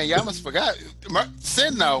forget, man. Y'all must forgot.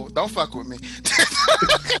 Sin no, don't fuck with me.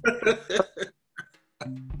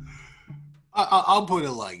 I'll put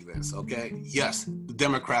it like this, okay? Yes, the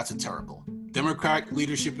Democrats are terrible. Democratic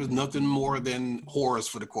leadership is nothing more than whores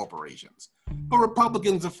for the corporations. But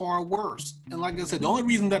Republicans are far worse. And like I said, the only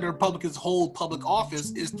reason that the Republicans hold public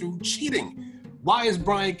office is through cheating. Why is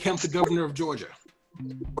Brian Kemp the governor of Georgia?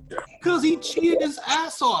 Because he cheated his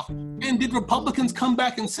ass off. And did Republicans come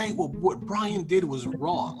back and say, well, what Brian did was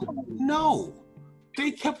wrong? No.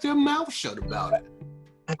 They kept their mouth shut about it,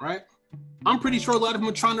 right? I'm pretty sure a lot of them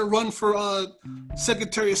are trying to run for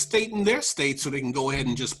Secretary of State in their state so they can go ahead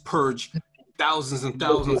and just purge thousands and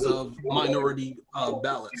thousands of minority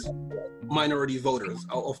ballots, minority voters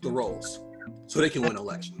off the rolls so they can win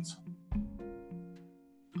elections.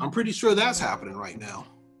 I'm pretty sure that's happening right now.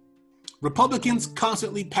 Republicans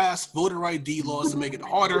constantly pass voter ID laws to make it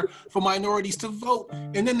harder for minorities to vote,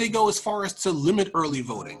 and then they go as far as to limit early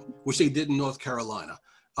voting, which they did in North Carolina.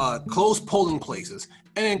 Close polling places,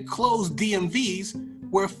 and then close DMVs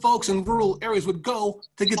where folks in rural areas would go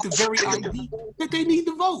to get the very ID that they need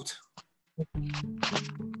to vote.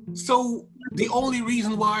 So the only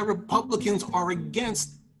reason why Republicans are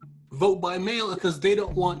against vote by mail is because they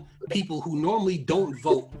don't want people who normally don't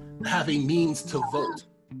vote to have a means to vote.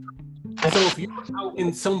 So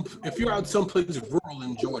if you're out someplace rural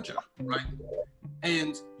in Georgia, right,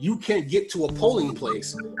 and you can't get to a polling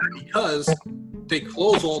place because they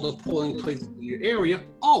close all the polling places in your area,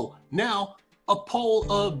 now a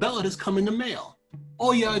ballot has come in the mail.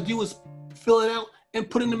 All you gotta do is fill it out and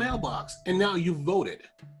put it in the mailbox, and now you voted.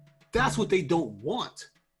 That's what they don't want.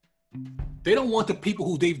 They don't want the people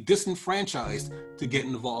who they've disenfranchised to get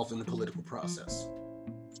involved in the political process.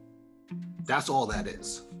 That's all that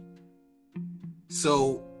is.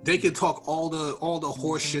 So they can talk all the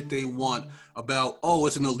horse shit they want about,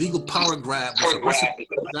 it's an illegal power grab, it's a recipe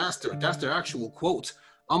for disaster. That's their actual quote.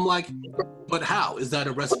 I'm like, but how? Is that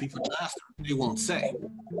a recipe for disaster? They won't say.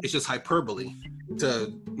 It's just hyperbole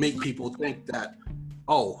to make people think that,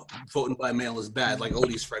 voting by mail is bad. Like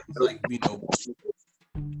Odie's friend, like,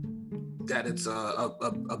 that it's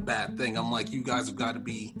a bad thing. I'm like, you guys have got to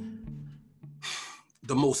be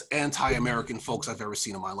the most anti-American folks I've ever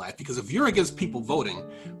seen in my life. Because if you're against people voting,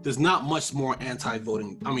 there's not much more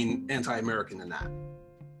anti-American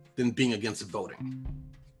than being against voting.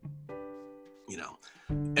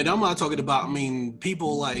 And I'm not talking about,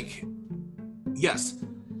 people like, yes,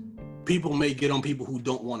 people may get on people who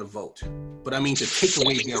don't want to vote. But to take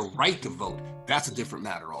away their right to vote, that's a different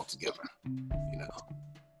matter altogether.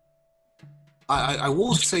 I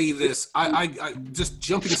will say this, I just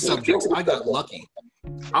jumping subjects, I got lucky.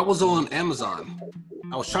 I was on Amazon.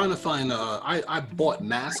 I was trying to find, I bought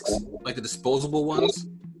masks, like the disposable ones,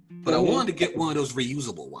 but I wanted to get one of those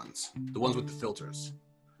reusable ones, the ones with the filters.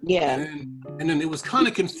 Yeah. And then it was kind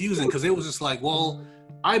of confusing because it was just like, well,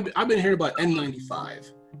 I've been hearing about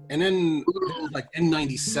N95, and then it was like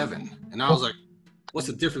N97. And I was like, what's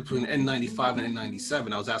the difference between N95 and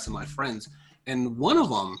N97? I was asking my friends, and one of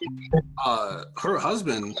them, her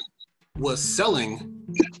husband was selling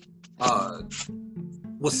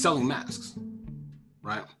masks,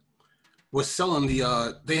 right? Was selling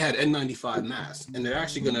they had N95 masks, and they're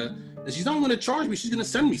actually and she's not gonna charge me, she's gonna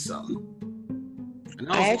send me some.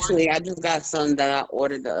 I just got some that I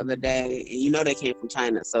ordered the other day, and you know they came from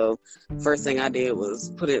China, so first thing I did was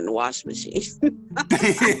put it in the washing machine.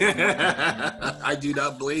 I do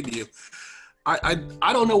not blame you. I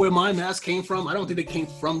don't know where my mask came from. I don't think they came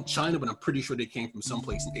from China, but I'm pretty sure they came from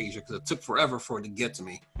someplace in Asia because it took forever for it to get to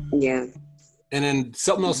me. Yeah. And then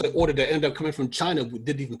something else I ordered that ended up coming from China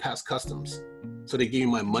didn't even pass customs, so they gave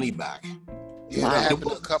me my money back. Yeah, that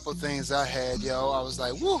happened to a couple of things I had, yo. I was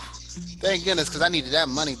like, woo, thank goodness, because I needed that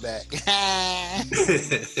money back.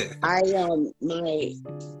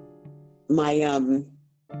 My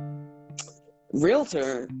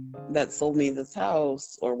realtor that sold me this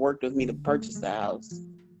house or worked with me to purchase the house,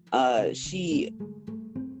 she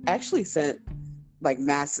actually sent like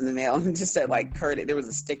masks in the mail and just said like there was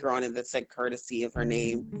a sticker on it that said courtesy of her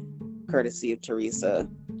name, courtesy of Teresa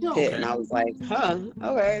Pitt. And I was like,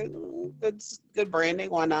 okay. It's good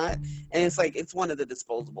branding, why not? And it's one of the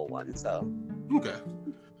disposable ones, so. Okay.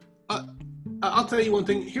 I'll tell you one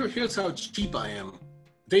thing. Here's how cheap I am.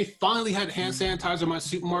 They finally had hand sanitizer in my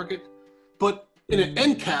supermarket, but in an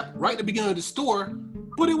end cap right at the beginning of the store,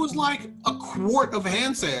 but it was like a quart of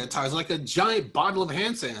hand sanitizer, like a giant bottle of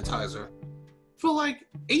hand sanitizer for like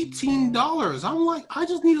 $18. I'm like, I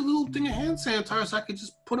just need a little thing of hand sanitizer so I could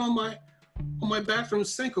just put on my bathroom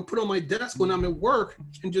sink or put on my desk when I'm at work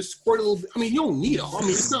and just squirt a little bit. I mean, you don't need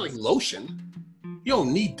it's not like lotion. You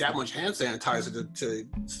don't need that much hand sanitizer to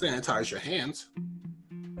sanitize your hands,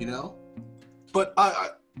 you know? But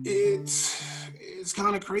it's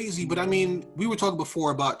kind of crazy. But I mean, we were talking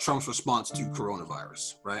before about Trump's response to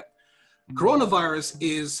coronavirus, right? Coronavirus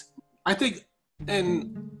is, I think,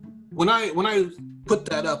 and when I put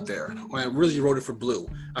that up there, when I really wrote it for Blue,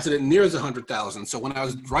 I said it nears 100,000. So when I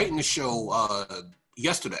was writing the show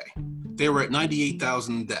yesterday, they were at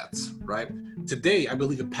 98,000 deaths, right? Today, I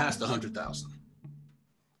believe it passed 100,000.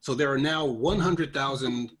 So there are now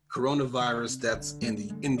 100,000 coronavirus deaths in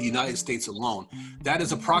the United States alone. That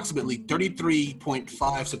is approximately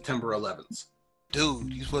 33.5 September 11th.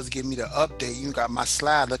 Dude, you supposed to give me the update. You got my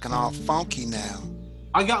slide looking all funky now.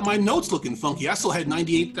 I got my notes looking funky. I still had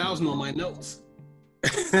 98,000 on my notes.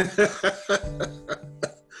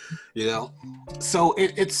 You know, so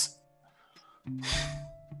it's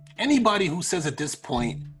anybody who says at this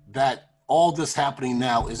point that all this happening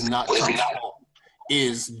now is not Trump's fault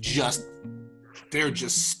they're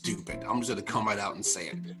just stupid. I'm just gonna come right out and say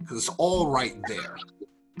it because it's all right there.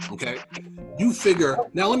 Okay, you figure.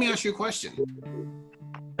 Now let me ask you a question.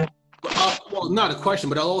 Well, not a question,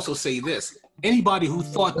 but I'll also say this. Anybody who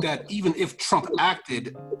thought that even if Trump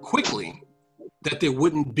acted quickly, that there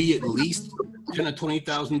wouldn't be at least 10 or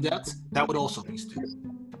 20,000 deaths, that would also be stupid.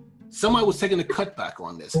 Somebody was taking a cutback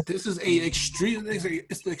on this. This is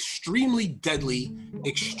it's extremely deadly,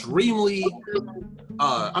 extremely,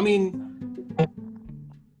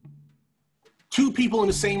 two people in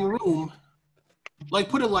the same room, like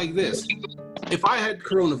put it like this. If I had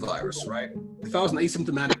coronavirus, right? If I was an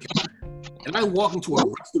asymptomatic case, and I walk into a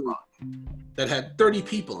restaurant that had 30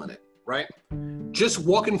 people in it, right? Just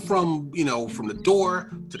walking from the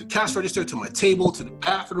door to the cash register to my table to the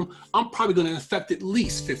bathroom, I'm probably going to infect at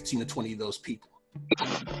least 15 to 20 of those people,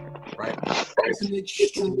 right? It's an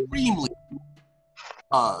extremely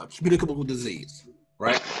communicable disease,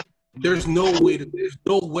 right? There's no way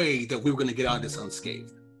that we were going to get out of this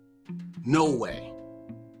unscathed. No way.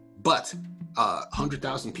 But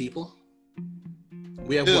 100,000 people.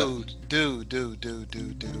 We have dude.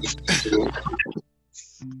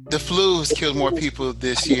 The flu has killed more people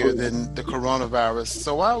this year than the coronavirus.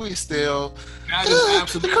 So why are we still? That is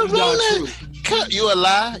absolutely not true. You a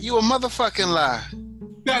lie? You a motherfucking lie?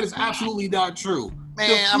 That is absolutely not true.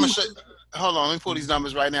 Man, I'm gonna show. Hold on, let me pull these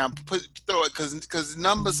numbers right now. Throw it, cause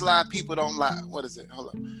numbers lie, people don't lie. What is it? Hold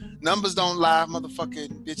on. Numbers don't lie,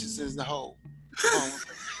 motherfucking bitches is the whole.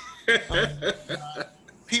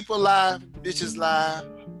 People lie, bitches lie,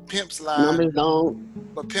 pimps lie. Numbers don't.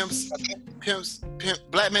 But pimps,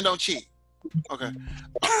 black men don't cheat. Okay.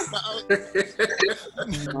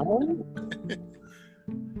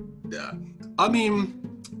 Yeah. I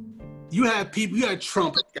mean, you had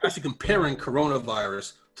Trump actually comparing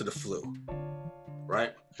coronavirus to the flu,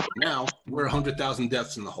 right? Now we're 100,000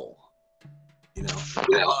 deaths in the hole. You know,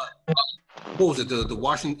 what was it? The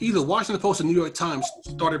Washington Post and New York Times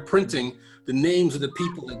started printing the names of the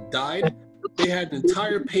people that died. They had an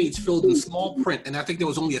entire page filled in small print, and I think there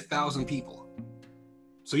was only 1,000 people.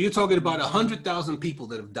 So you're talking about 100,000 people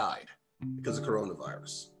that have died because of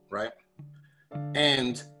coronavirus, right?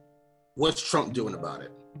 And what's Trump doing about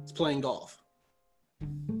it? He's playing golf.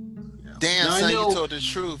 Damn, son, you told the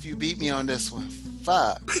truth. You beat me on this one.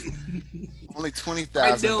 Fuck. Only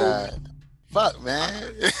 20,000 died. Fuck,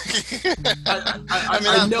 man. I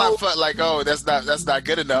mean, not fuck like, oh, that's not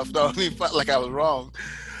good enough. No, I mean, fuck like I was wrong.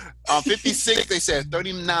 56, they said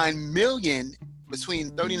 39 million,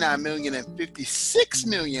 between 39 million and 56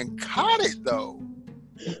 million caught it, though.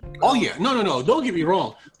 Oh, yeah. No. Don't get me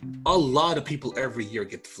wrong. A lot of people every year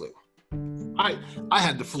get the flu. I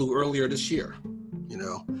had the flu earlier this year, you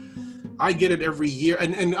know. I get it every year.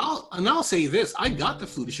 And I'll say this. I got the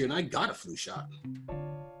flu this year, and I got a flu shot.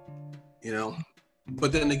 You know?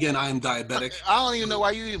 But then again, I am diabetic. I don't even know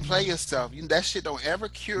why you even play yourself. That shit don't ever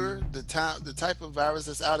cure the type of virus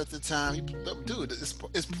that's out at the time. Dude,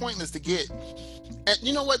 it's pointless to get. And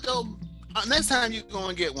you know what, though? Next time you go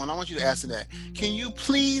and get one, I want you to ask that. Can you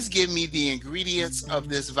please give me the ingredients of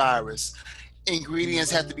this virus?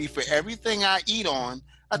 Ingredients have to be for everything I eat on.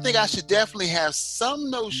 I think I should definitely have some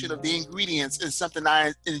notion of the ingredients in something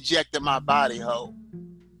I inject in my body, ho.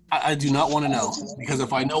 I do not want to know, because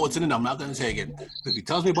if I know what's in it, I'm not going to take it. If he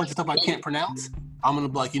tells me a bunch of stuff I can't pronounce, I'm going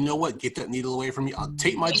to be like, you know what? Get that needle away from me. I'll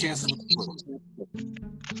take my chances with the flu.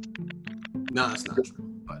 No, that's not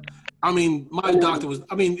true. But I mean, my doctor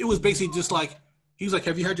it was basically just like, he was like,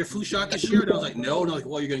 have you had your flu shot this year? And I was like, no. And I was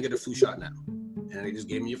like, well, you're going to get a flu shot now. And he just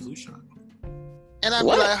gave me a flu shot. And I'd be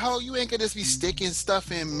like, ho, you ain't gonna just be sticking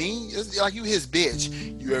stuff in me. It's like you his bitch.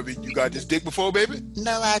 You got this dick before, baby?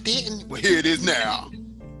 No, I didn't. Well, here it is now.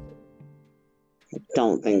 I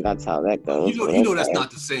don't think that's how that goes. You know that's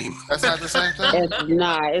not the same. That's not the same thing? It's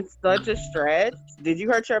not. It's such a stretch. Did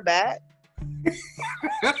you hurt your back? I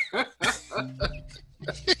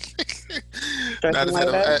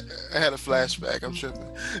had a flashback. I'm tripping.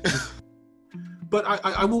 But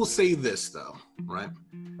I will say this, though, right?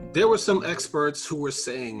 There were some experts who were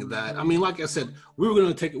saying that, I mean, like I said, we were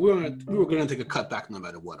going to take a cutback no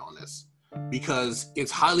matter what on this, because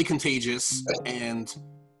it's highly contagious and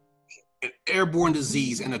an airborne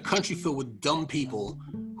disease in a country filled with dumb people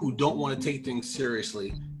who don't want to take things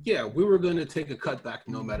seriously. Yeah, we were going to take a cutback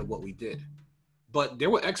no matter what we did. But there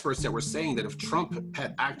were experts that were saying that if Trump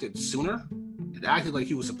had acted sooner, it acted like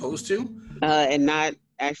he was supposed to, and not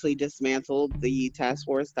actually dismantled the task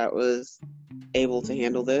force that was able to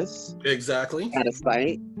handle this. Exactly. Out of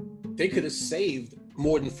sight. They could have saved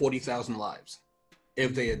more than 40,000 lives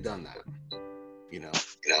if they had done that. You know,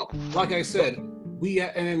 like I said,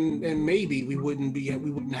 and maybe we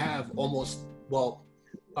wouldn't have almost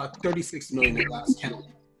 36 million at last count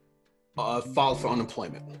filed for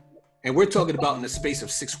unemployment, and we're talking about in the space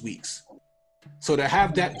of 6 weeks. So to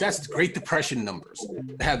have that's Great Depression numbers,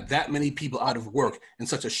 to have that many people out of work in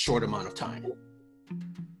such a short amount of time.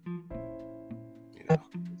 You know.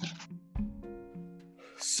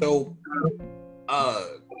 So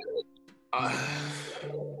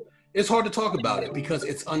it's hard to talk about it because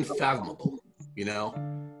it's unfathomable, you know,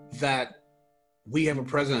 that we have a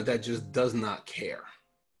president that just does not care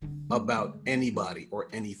about anybody or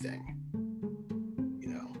anything, you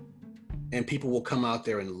know, and people will come out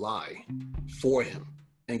there and lie for him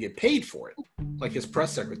and get paid for it, like his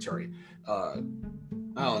press secretary. I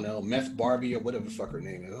don't know, Meth Barbie or whatever the fuck her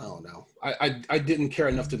name is. I don't know. I didn't care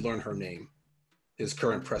enough to learn her name, his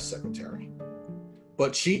current press secretary.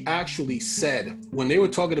 But she actually said, when they were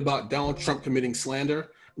talking about Donald Trump committing slander,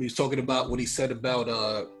 when he was talking about what he said about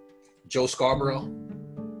Joe Scarborough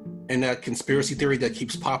and that conspiracy theory that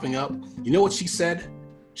keeps popping up, you know what she said?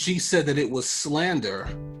 She said that it was slander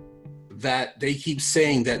that they keep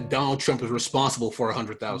saying that Donald Trump is responsible for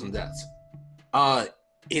 100,000 deaths.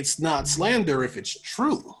 It's not slander if it's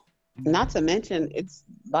true. Not to mention, it's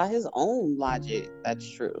by his own logic that's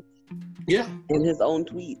true. Yeah. In his own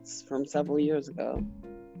tweets from several years ago.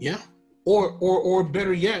 Yeah. Or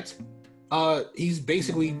better yet, he's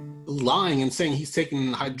basically lying and saying he's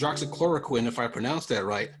taking hydroxychloroquine, if I pronounced that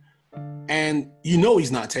right. And you know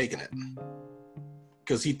he's not taking it,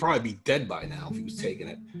 because he'd probably be dead by now if he was taking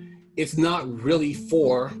it. It's not really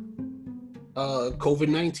for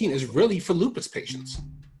COVID-19. It's really for lupus patients.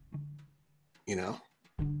 You know?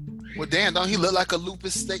 Well, damn, don't he look like a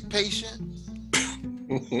lupus patient?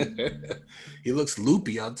 He looks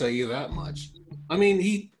loopy, I'll tell you that much. I mean,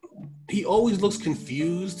 he always looks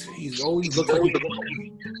confused. He always looks like he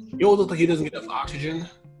doesn't get enough oxygen.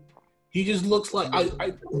 He just looks like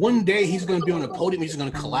one day he's going to be on a podium, he's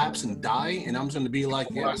going to collapse and die, and I'm going to be like,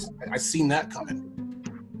 yes, I seen that coming.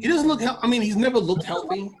 He doesn't look he's never looked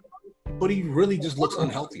healthy, but he really just looks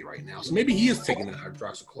unhealthy right now. So maybe he is taking that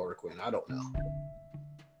hydroxychloroquine. I don't know.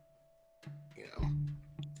 You know,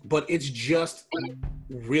 but it's just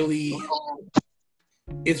really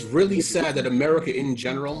it's really sad that America in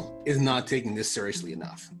general is not taking this seriously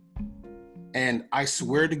enough. And I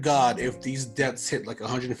swear to God, if these deaths hit like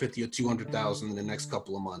 150 or 200,000 in the next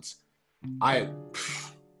couple of months, I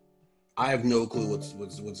have no clue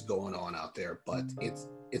what's going on out there. But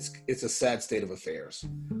it's a sad state of affairs.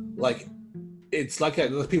 Like, it's like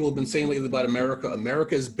people have been saying lately about America.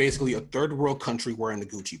 America is basically a third world country wearing the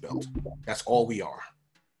Gucci belt. That's all we are.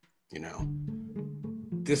 You know,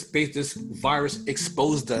 this virus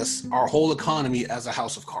exposed us, our whole economy, as a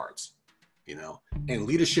house of cards. You know, and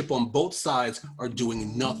leadership on both sides are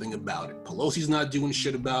doing nothing about it. Pelosi's not doing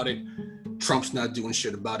shit about it. Trump's not doing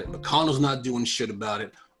shit about it. McConnell's not doing shit about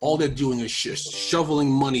it. All they're doing is just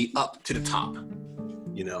shoveling money up to the top,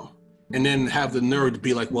 you know, and then have the nerve to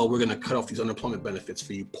be like, well, we're going to cut off these unemployment benefits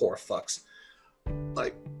for you poor fucks.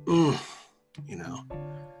 Like, you know,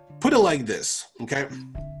 put it like this, okay?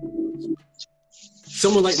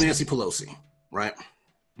 Someone like Nancy Pelosi, right?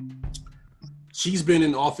 She's been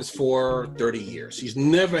in office for 30 years. She's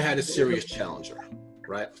never had a serious challenger,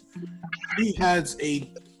 right? She has a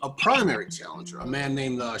primary challenger, a man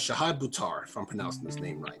named Shahad Buttar, if I'm pronouncing his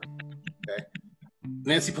name right. Okay.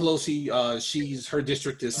 Nancy Pelosi, her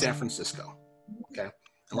district is San Francisco. Okay.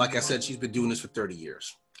 And like I said, she's been doing this for 30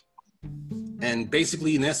 years. And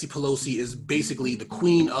basically, Nancy Pelosi is basically the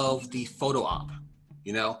queen of the photo op.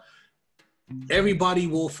 You know, everybody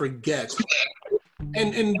will forget.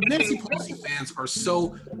 And Nancy Pelosi fans are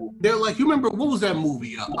so, they're like, you remember, what was that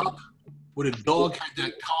movie, Up, where the dog had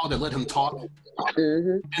that collar that let him talk?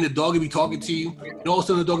 Mm-hmm. And the dog would be talking to you, and all of a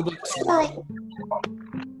sudden the dog would be like, squirrel!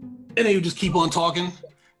 And then you just keep on talking.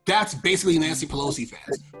 That's basically Nancy Pelosi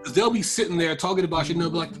fans. Because they'll be sitting there talking about shit, and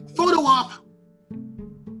they'll be like, photo op!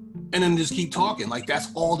 And then just keep talking. Like,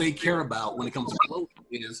 that's all they care about when it comes to Pelosi,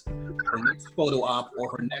 is her next photo op, or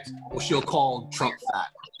her next, or she'll call Trump fat.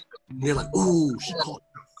 And they're like, ooh, she called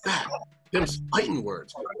Trump fat. There's fighting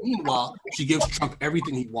words. Meanwhile, she gives Trump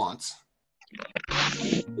everything he wants.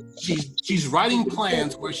 She's writing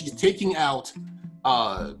plans where she's taking out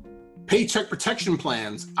paycheck protection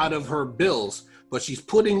plans out of her bills, but she's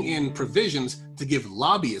putting in provisions to give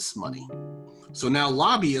lobbyists money. So now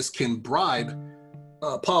lobbyists can bribe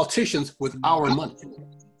politicians with our money.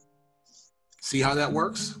 See how that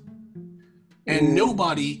works? And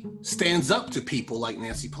nobody stands up to people like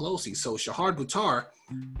Nancy Pelosi. So Shahad Buttar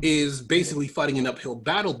is basically fighting an uphill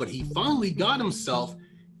battle, but he finally got himself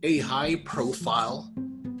a high-profile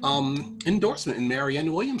endorsement in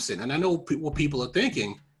Marianne Williamson. And I know what people are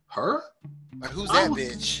thinking. Her? Like, who's that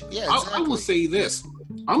bitch? Yeah, exactly. I will say this.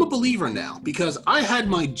 I'm a believer now, because I had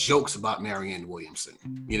my jokes about Marianne Williamson.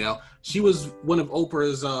 You know, she was one of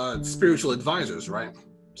Oprah's spiritual advisors, right?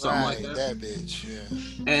 Something like that. That bitch,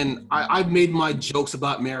 yeah. And I've made my jokes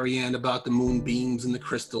about Marianne, about the moonbeams and the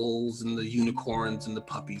crystals and the unicorns and the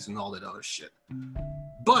puppies and all that other shit.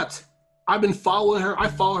 But I've been following her. I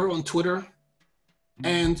follow her on Twitter,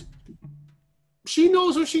 and she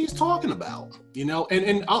knows what she's talking about, you know?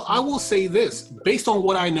 And I will say this, based on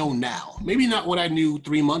what I know now, maybe not what I knew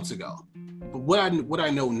 3 months ago, but what I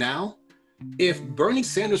know now, if Bernie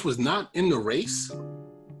Sanders was not in the race,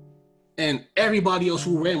 and everybody else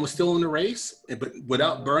who ran was still in the race, but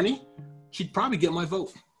without Bernie, she'd probably get my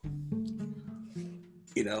vote.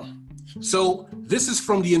 You know? So this is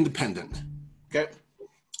from The Independent, okay?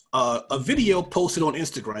 A video posted on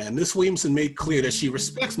Instagram, Ms. Williamson made clear that she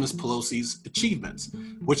respects Ms. Pelosi's achievements,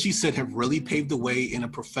 which she said have really paved the way in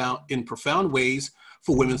profound ways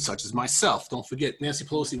for women such as myself. Don't forget, Nancy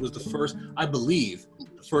Pelosi was the first, I believe,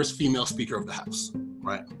 the first female Speaker of the House,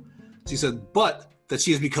 right? She said, but that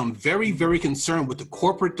she has become very, very concerned with the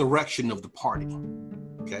corporate direction of the party,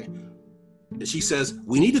 okay? And she says,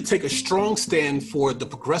 we need to take a strong stand for the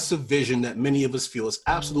progressive vision that many of us feel is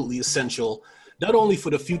absolutely essential, not only for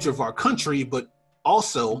the future of our country, but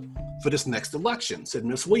also for this next election, said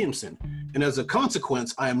Ms. Williamson. And as a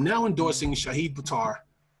consequence, I am now endorsing Shahid Buttar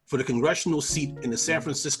for the congressional seat in the San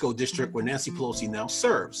Francisco district where Nancy Pelosi now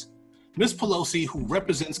serves. Ms. Pelosi, who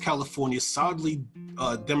represents California's solidly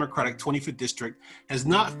Democratic 25th district, has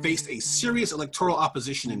not faced a serious electoral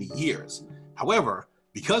opposition in years. However,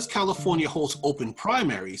 because California holds open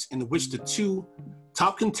primaries in which the two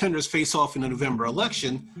top contenders face off in the November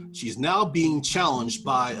election, she's now being challenged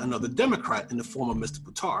by another Democrat in the form of Mr.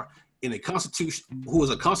 Buttar, who is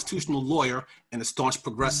a constitutional lawyer and a staunch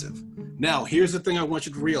progressive. Now, here's the thing I want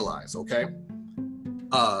you to realize, okay?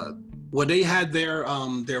 When they had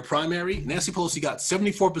their primary, Nancy Pelosi got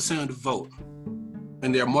 74% of the vote.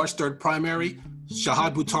 In their March 3rd primary,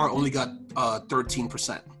 Shahad Buttar only got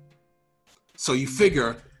 13%. So you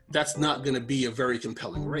figure that's not going to be a very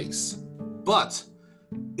compelling race. But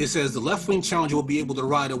It says the left-wing challenger will be able to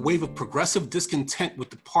ride a wave of progressive discontent with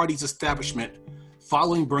the party's establishment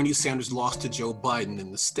following Bernie Sanders' loss to Joe Biden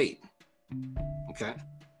in the state. Okay.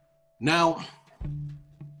 Now,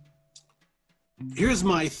 here's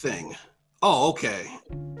my thing. Oh, okay.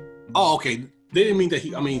 They didn't mean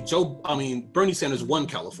that Bernie Sanders won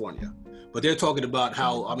California, but they're talking about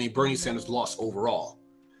how, Bernie Sanders lost overall.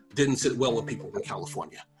 Didn't sit well with people in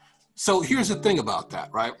California. So here's the thing about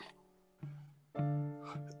that, right?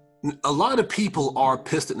 A lot of people are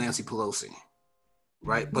pissed at Nancy Pelosi,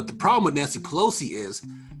 right? But the problem with Nancy Pelosi is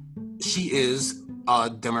she is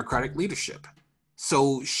Democratic leadership.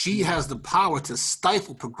 So she has the power to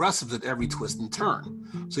stifle progressives at every twist and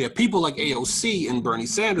turn. So you have people like AOC and Bernie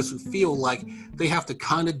Sanders who feel like they have to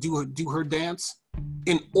kind of do her dance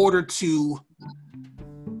in order to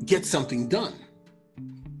get something done.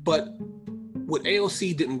 But what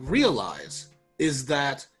AOC didn't realize is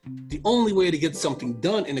that the only way to get something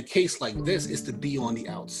done in a case like this is to be on the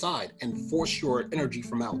outside and force your energy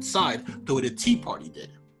from outside, the way the Tea Party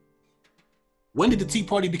did. When did the Tea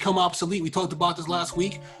Party become obsolete? We talked about this last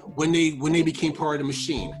week. When they became part of the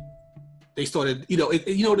machine. They started,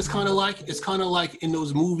 what it's kind of like? It's kind of like in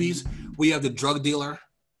those movies where you have the drug dealer,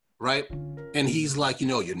 right? And he's like, you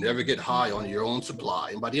never get high on your own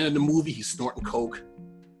supply. And by the end of the movie, he's snorting coke.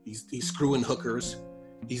 He's screwing hookers.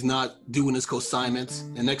 He's not doing his consignments.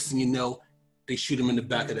 And next thing you know, they shoot him in the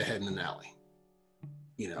back of the head in an alley.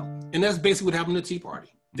 And that's basically what happened to the Tea Party.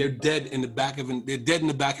 They're dead in the back of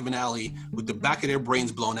an alley with the back of their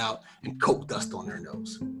brains blown out and coke dust on their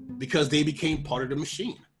nose because they became part of the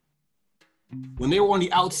machine. When they were on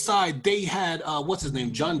the outside, they had what's his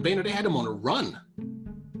name, John Boehner. They had him on a run.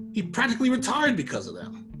 He practically retired because of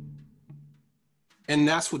them. And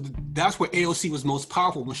that's where AOC was most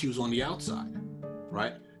powerful, when she was on the outside,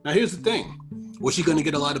 right? Now here's the thing: was she going to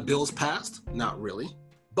get a lot of bills passed? Not really,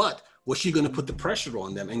 but was she going to put the pressure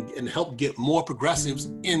on them and help get more progressives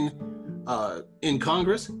in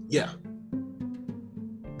Congress? Yeah.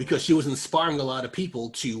 Because she was inspiring a lot of people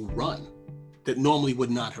to run that normally would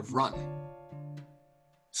not have run.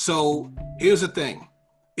 So here's the thing.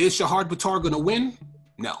 Is Shahar Buttar going to win?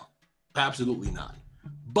 No, absolutely not.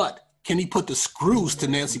 But can he put the screws to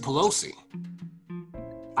Nancy Pelosi?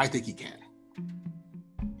 I think he can.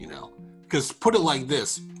 Because put it like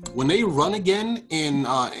this. When they run again in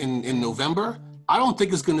November, I don't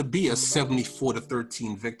think it's going to be a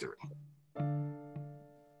 74-13 victory.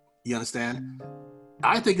 You understand?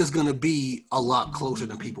 I think it's going to be a lot closer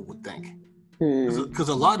than people would think. Because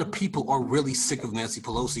a lot of people are really sick of Nancy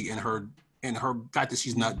Pelosi and her fact that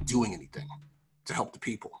she's not doing anything to help the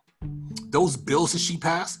people. Those bills that she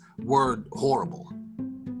passed were horrible.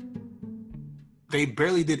 They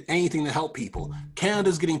barely did anything to help people.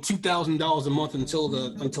 Canada's getting $2,000 a month until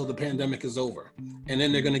the pandemic is over. And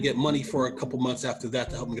then they're going to get money for a couple months after that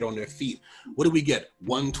to help them get on their feet. What do we get?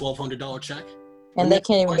 $1,200 check? And they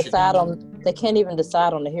can't even decide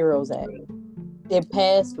on the HEROES Act. It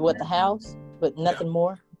passed the House, but nothing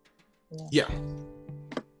more. Yeah.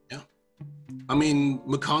 I mean,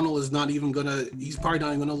 McConnell is not even he's probably not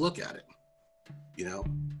even gonna look at it,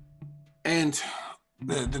 And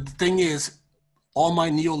the thing is, all my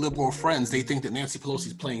neoliberal friends, they think that Nancy Pelosi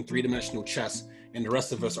is playing three-dimensional chess and the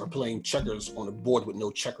rest of us are playing checkers on a board with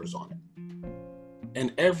no checkers on it.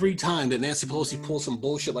 And every time that Nancy Pelosi pulls some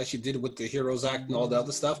bullshit like she did with the HEROES Act and all the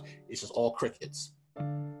other stuff, it's just all crickets.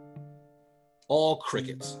 All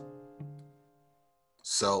crickets.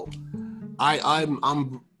 So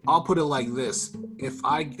I'll put it like this: if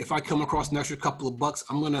I come across an extra couple of bucks,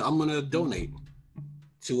 I'm gonna donate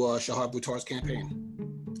to Shahar Buttar's campaign.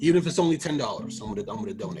 Even if it's only $10, I'm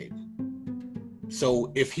gonna donate.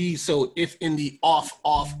 So if in the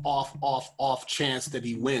off chance that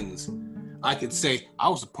he wins, I could say I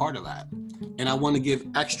was a part of that. And I want to give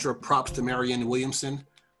extra props to Marianne Williamson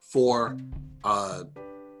for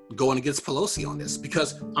going against Pelosi on this,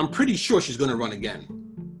 because I'm pretty sure she's going to run again,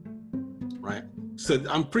 right? So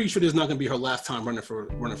I'm pretty sure this is not going to be her last time running for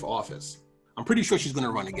office. I'm pretty sure she's going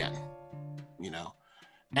to run again,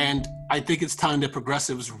 And I think it's time that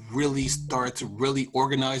progressives really start to really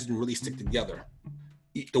organize and really stick together.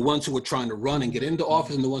 The ones who are trying to run and get into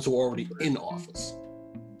office and the ones who are already in office.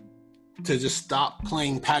 To just stop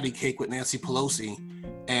playing patty cake with Nancy Pelosi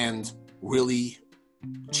and really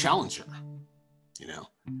challenge her,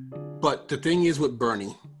 But the thing is with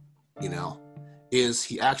Bernie, is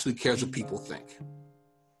he actually cares what people think.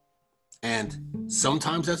 And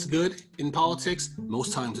sometimes that's good in politics,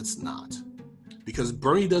 most times it's not. Because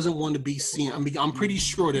Bernie doesn't want to be seen. I'm pretty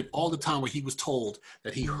sure that all the time where he was told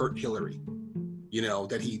that he hurt Hillary,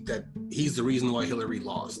 that he's the reason why Hillary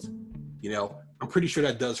lost, I'm pretty sure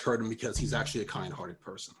that does hurt him because he's actually a kind-hearted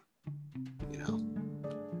person, you know?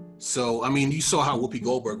 So, I mean, you saw how Whoopi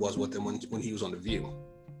Goldberg was with him when he was on The View,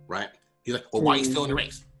 right? He's like, well, why are you still in the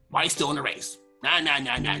race? Why are you still in the race? Nah.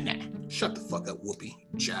 Shut the fuck up, Whoopi,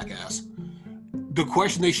 jackass. The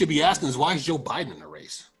question they should be asking is, why is Joe Biden in the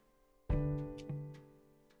race?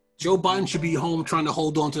 Joe Biden should be home trying to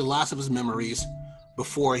hold on to the last of his memories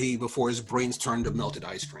before his brains turn to melted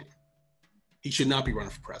ice cream. He should not be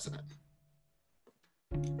running for president.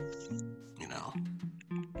 You know,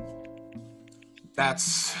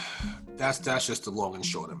 that's just the long and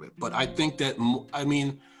short of it. But I think that,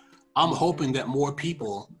 I'm hoping that more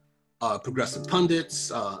people, progressive pundits,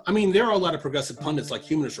 there are a lot of progressive pundits like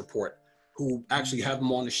Humanist Report who actually have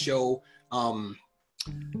them on the show. I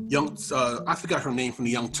forgot her name from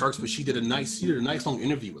the Young Turks, but she did a nice long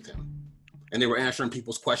interview with him, and they were answering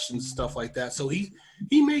people's questions and stuff like that. So he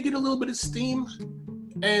may get a little bit of steam,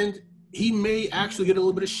 and he may actually get a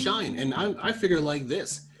little bit of shine. And I figure like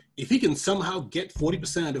this: if he can somehow get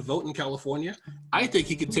 40% of the vote in California, I think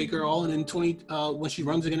he could take her all in when she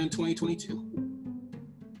runs again in 2022.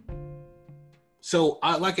 So,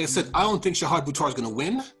 like I said, I don't think Shahar Buttar is going to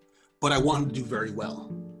win, but I want him to do very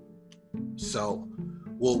well. So,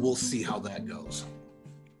 we'll see how that goes.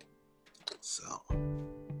 So,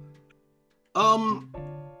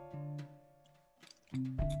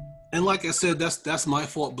 and like I said, that's my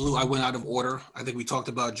fault, Blue. I went out of order. I think we talked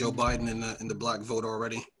about Joe Biden in the black vote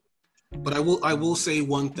already. But I will say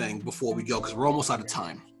one thing before we go, because we're almost out of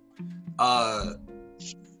time.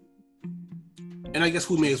 And I guess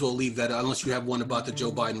we may as well leave that unless you have one about the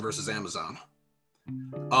Joe Biden versus Amazon.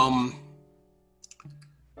 I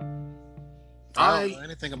don't know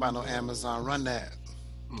anything about no Amazon. Run that.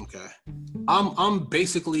 Okay. I'm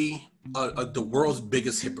basically the world's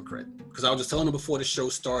biggest hypocrite, because I was just telling him before the show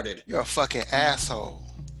started. You're a fucking asshole.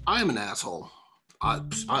 I am an asshole. I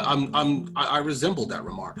resemble that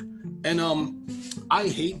remark. And I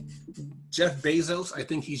hate Jeff Bezos. I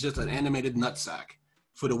think he's just an animated nutsack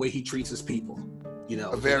for the way he treats his people. You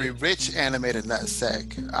know, a very rich animated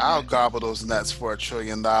nutsack. I'll gobble those nuts for $1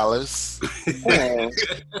 trillion.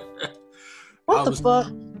 What the fuck?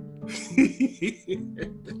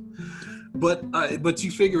 But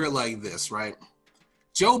you figure it like this, right?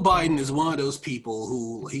 Joe Biden is one of those people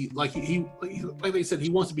who like they said, he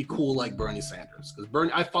wants to be cool like Bernie Sanders. Because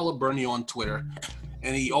I follow Bernie on Twitter,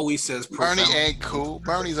 and he always says Bernie ain't cool.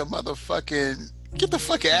 Bernie's a motherfucking. Get the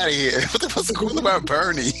fuck out of here. What the fuck's cool about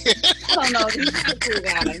Bernie? I don't know. He's a cool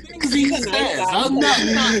guy. I'm not.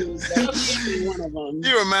 One of them.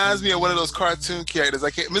 He reminds me of one of those cartoon characters.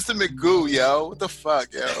 Like Mr. Magoo, yo. What the fuck,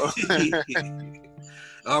 yo?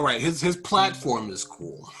 All right, his platform is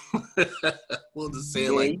cool. We'll just say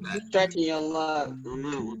it like that. You're stretching your luck on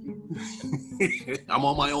that one. I'm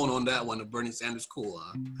on my own on that one. If Bernie Sanders cool,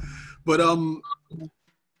 huh? But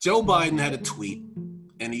Joe Biden had a tweet.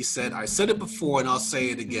 And he said, I said it before and I'll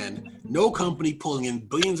say it again. No company pulling in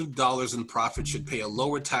billions of dollars in profit should pay a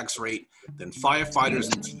lower tax rate than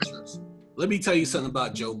firefighters and teachers. Let me tell you something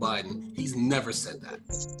about Joe Biden. He's never said that.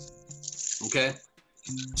 Okay?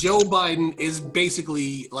 Joe Biden is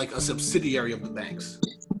basically like a subsidiary of the banks.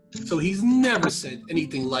 So he's never said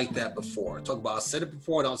anything like that before. Talk about, I said it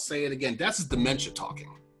before and I'll say it again. That's his dementia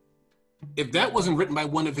talking. If that wasn't written by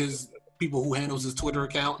one of his people who handles his Twitter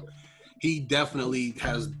account, he definitely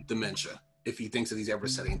has dementia if he thinks that he's ever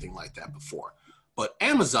said anything like that before. But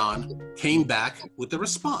Amazon came back with a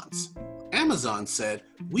response. Amazon said,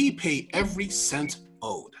 we pay every cent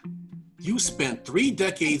owed. You spent 3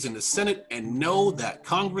 decades in the Senate and know that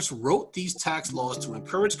Congress wrote these tax laws to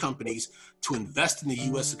encourage companies to invest in the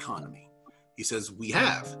U.S. economy. He says, we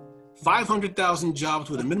have 500,000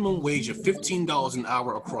 jobs with a minimum wage of $15 an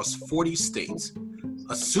hour across 40 states.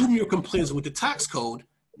 Assume you're compliant with the tax code,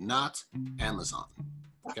 not Amazon.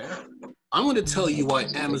 Okay? I'm going to tell you why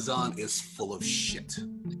Amazon is full of shit.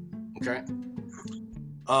 Okay?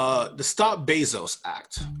 The Stop Bezos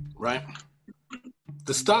Act, right?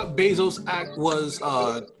 The Stop Bezos Act was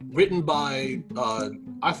written by,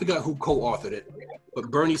 I forgot who co-authored it, but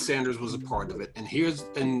Bernie Sanders was a part of it. And here's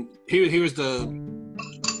the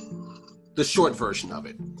short version of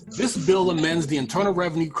it. This bill amends the Internal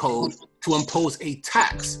Revenue Code to impose a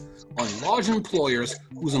tax on large employers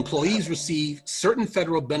whose employees receive certain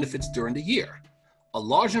federal benefits during the year. A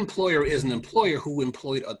large employer is an employer who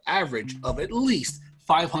employed an average of at least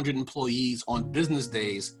 500 employees on business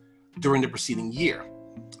days during the preceding year.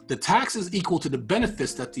 The tax is equal to the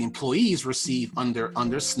benefits that the employees receive under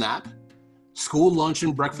SNAP, school lunch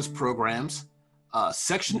and breakfast programs,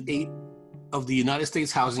 Section 8 of the United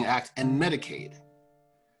States Housing Act, and Medicaid.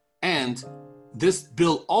 And This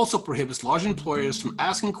bill also prohibits large employers from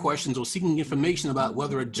asking questions or seeking information about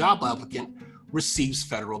whether a job applicant receives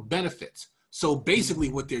federal benefits. So basically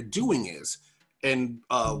what they're doing is, and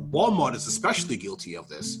Walmart is especially guilty of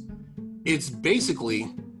this, it's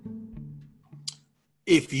basically,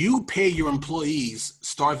 if you pay your employees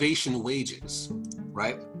starvation wages,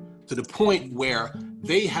 right, to the point where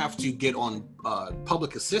they have to get on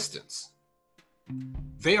public assistance,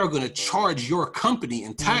 they are going to charge your company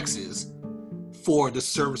in taxes for the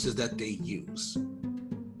services that they use.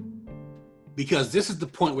 Because this is the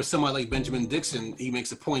point where somebody like Benjamin Dixon, he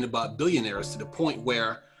makes a point about billionaires, to the point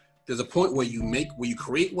where there's a point where you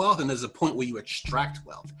create wealth, and there's a point where you extract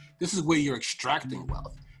wealth. This is where you're extracting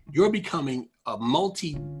wealth. You're becoming a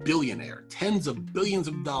multi-billionaire, tens of billions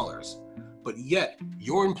of dollars, but yet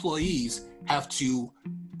your employees have to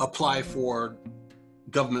apply for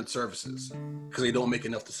government services because they don't make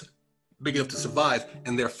enough to survive,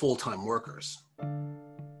 and they're full-time workers.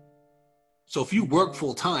 So if you work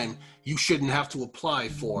full-time, you shouldn't have to apply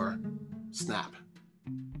for SNAP.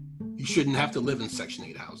 You shouldn't have to live in Section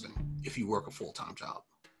 8 housing if you work a full-time job.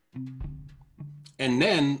 And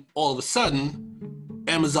then all of a sudden,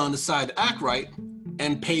 Amazon decided to act right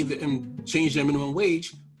and change their minimum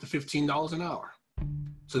wage to $15 an hour.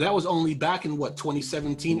 So that was only back in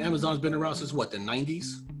 2017? Amazon's been around since the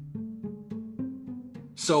 90s?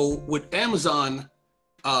 So with Amazon,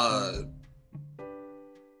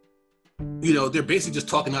 they're basically just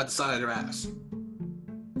talking out the side of their ass.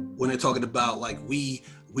 When they're talking about like, we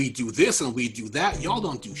do this and we do that, y'all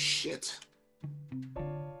don't do shit.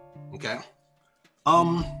 Okay.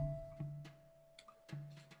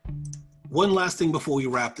 One last thing before we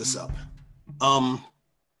wrap this up.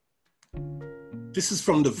 This is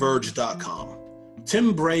from TheVerge.com.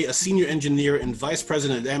 Tim Bray, a senior engineer and vice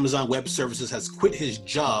president at Amazon Web Services, has quit his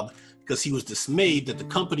job because he was dismayed that the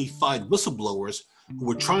company fired whistleblowers who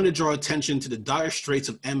were trying to draw attention to the dire straits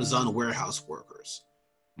of Amazon warehouse workers.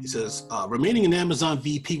 He says, remaining an Amazon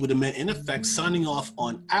VP would have meant, in effect, signing off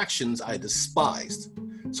on actions I despised.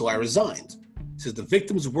 So I resigned. He says the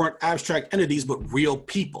victims weren't abstract entities, but real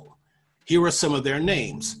people. Here are some of their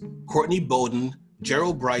names: Courtney Bowden,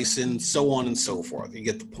 Gerald Bryson, so on and so forth. You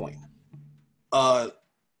get the point. And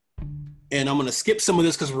I'm going to skip some of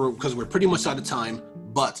this because we're pretty much out of time.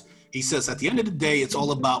 But he says, at the end of the day, it's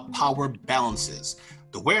all about power balances.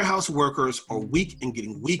 The warehouse workers are weak and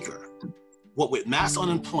getting weaker, what with mass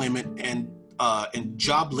unemployment and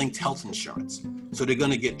job-linked health insurance. So they're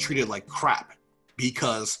going to get treated like crap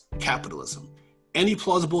because capitalism. Any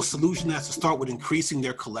plausible solution has to start with increasing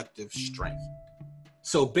their collective strength.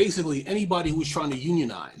 So basically, anybody who's trying to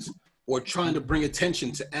unionize or trying to bring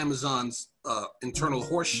attention to Amazon's internal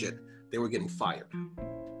horse shit, they were getting fired.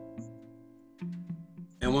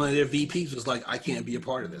 And one of their VPs was like, I can't be a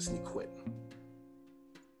part of this, and he quit.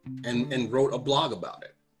 And wrote a blog about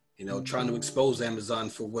it, trying to expose Amazon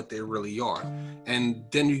for what they really are. And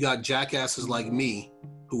then you got jackasses like me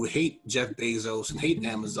who hate Jeff Bezos and hate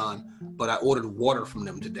Amazon, but I ordered water from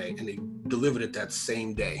them today and they delivered it that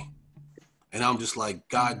same day. And I'm just like,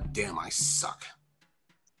 God damn, I suck.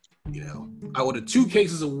 I ordered 2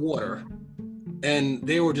 cases of water and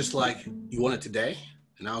they were just like, you want it today?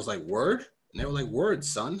 And I was like, word? And they were like, word,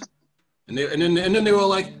 son. And then they were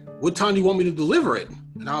like, what time do you want me to deliver it?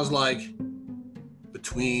 And I was like,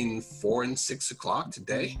 between 4 and 6 o'clock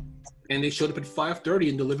today. And they showed up at 5:30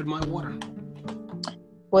 and delivered my water.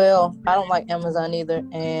 Well, I don't like Amazon either,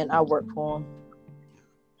 and I work for them.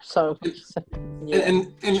 So, yeah.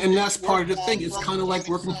 And that's part of the thing. It's kind of like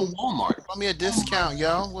working for Walmart. Give me a discount,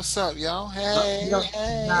 y'all. What's up, y'all? Hey,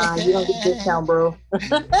 Nah, you don't get a discount, bro.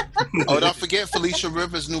 Oh, don't forget, Felicia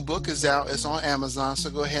Rivers' new book is out. It's on Amazon, so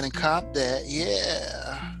go ahead and cop that.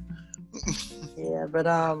 Yeah. Yeah, but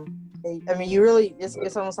I mean, you really,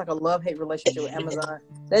 it's almost like a love-hate relationship with Amazon.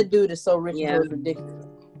 That dude is so rich, yeah. It's ridiculous.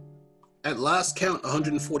 At last count,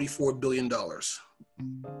 $144 billion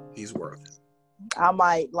he's worth. I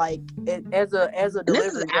might like it as a delivery.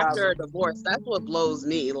 This is after a divorce. That's what blows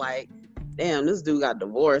me. Like, damn, this dude got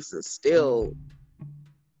divorced and still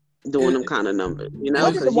doing them kind of numbers.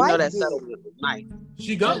 Because that settlement was nice.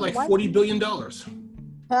 She got like $40 billion.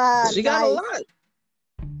 She got a lot.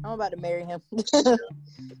 I'm about to marry him.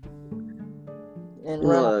 And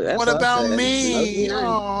look, what about me?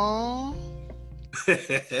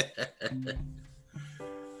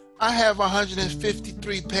 I have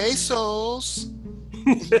 153 pesos.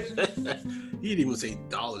 He didn't even say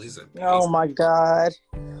dollars. He said pesos. Oh my God.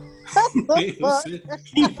 He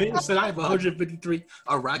said I have 153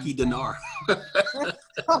 Iraqi dinar.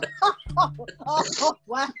 Oh,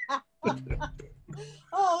 wow.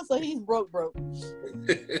 Oh, so he's broke.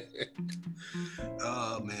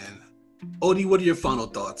 Oh man, Odie, what are your final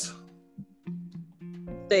thoughts?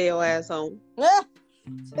 Stay your ass home. Ah,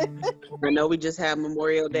 I know we just had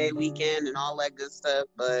Memorial Day weekend and all that good stuff,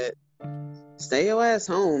 but stay your ass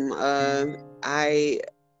home. I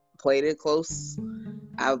played it close.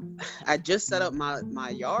 I just set up my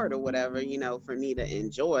yard or whatever, for me to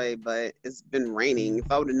enjoy, but it's been raining.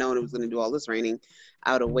 If I would have known it was going to do all this raining,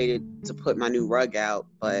 I would have waited to put my new rug out.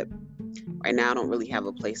 But right now I don't really have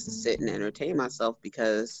a place to sit and entertain myself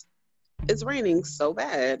because it's raining so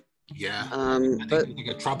bad. Yeah. But like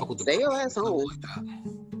a tropical stay your ass home. like that.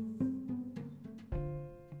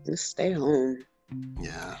 Just stay home.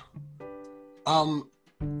 Yeah.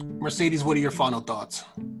 Mercedes, what are your final thoughts?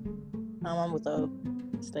 I'm with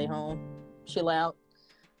stay home, chill out,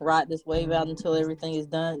 ride this wave out until everything is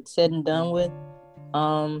said and done with.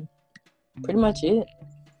 Pretty much it.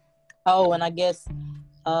 Oh, and I guess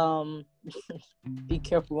be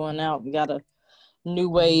careful going out. We got a new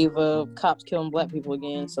wave of cops killing black people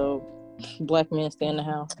again, so black men stay in the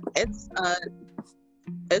house.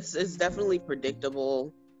 It's definitely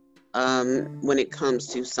predictable when it comes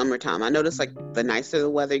to summertime. I notice like the nicer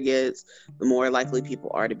the weather gets, the more likely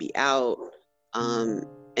people are to be out.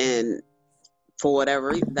 And for whatever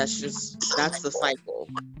reason, that's the cycle.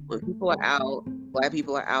 When people are out, black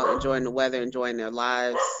people are out enjoying the weather, enjoying their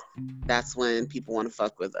lives, that's when people want to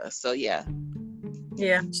fuck with us. So yeah,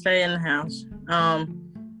 stay in the house. I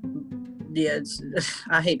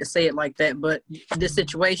hate to say it like that, but this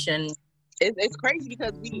situation, it's crazy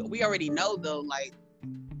because we already know though, like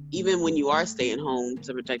even when you are staying home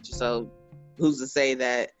to protect yourself, who's to say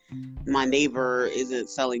that my neighbor isn't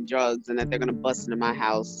selling drugs and that they're gonna bust into my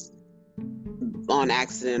house on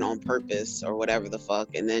accident, on purpose, or whatever the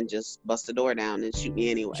fuck, and then just bust the door down and shoot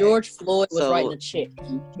me anyway. George Floyd was writing a check.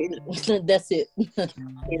 That's it.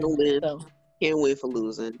 Can't win for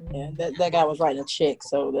losing. Yeah, that guy was writing a check,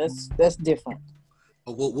 so that's different.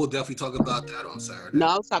 We'll definitely talk about that on Saturday. No,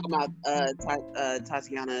 I was talking about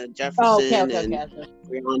Tatiana Jefferson okay. and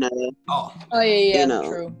Rihanna. Oh yeah.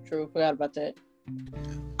 True. Forgot about that.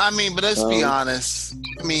 I mean, but let's be honest.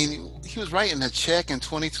 I mean, he was writing a check in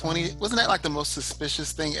 2020. Wasn't that like the most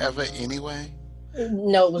suspicious thing ever anyway?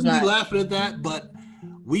 No, it was not. We laughing at that, but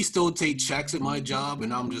we still take checks at my job,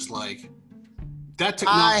 and I'm just like, that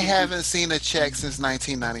technology. I haven't seen a check since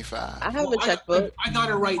 1995. I have a checkbook. I got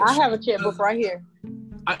to write. I have a checkbook right here.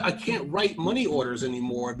 I can't write money orders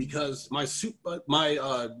anymore because my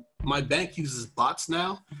bank uses bots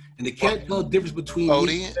now, and they can't tell the difference between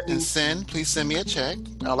Odie and please send me a check.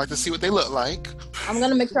 I'd like to see what they look like. I'm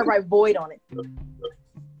gonna make sure I write void on it.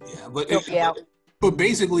 Yeah, but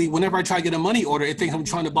basically, whenever I try to get a money order, it thinks I'm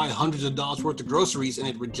trying to buy hundreds of dollars worth of groceries, and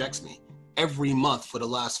it rejects me every month for the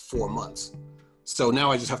last 4 months. So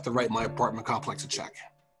now I just have to write my apartment complex a check.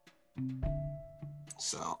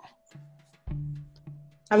 So.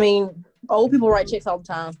 I mean, old people write checks all the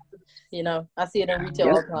time. I see it in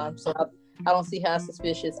retail all the time. So I don't see how it's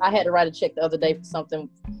suspicious. I had to write a check the other day for something,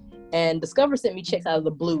 and Discover sent me checks out of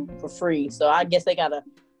the blue for free. So I guess they got a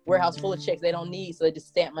warehouse full of checks they don't need, so they just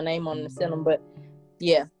stamp my name on them and send them. But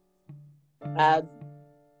yeah,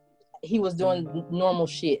 he was doing normal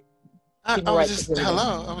shit. I was just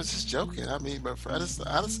joking. I mean, but I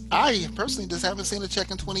personally just haven't seen a check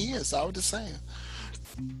in 20 years. So I was just saying.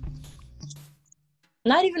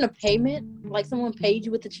 Not even a payment? Like someone paid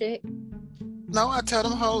you with the check? No, I tell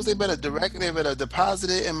them hoes they better deposit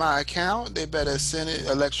it in my account. They better send it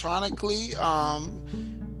electronically.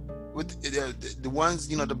 With the ones,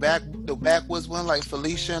 the backwoods one like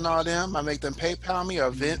Felicia and all them, I make them PayPal me or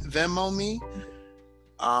Venmo me.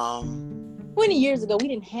 20 years ago, we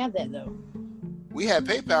didn't have that though. We had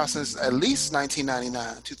PayPal since at least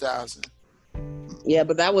 1999, 2000. Yeah,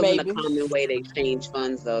 but that wasn't a common way to exchange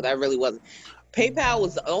funds though. That really wasn't. PayPal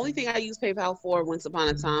was the only thing I used PayPal for once upon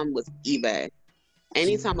a time was eBay.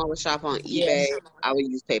 Anytime I would shop on eBay, I would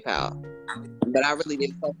use PayPal. But I really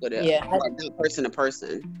didn't fuck with it. Yeah. Like person to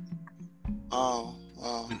person. Oh,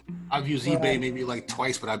 wow. I've used eBay maybe like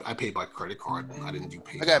twice, but I paid by credit card. I didn't do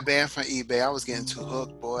PayPal. I got banned from eBay. I was getting too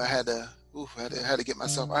hooked, boy. I had to get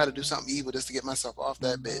myself. I had to do something evil just to get myself off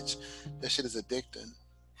that bitch. That shit is addicting.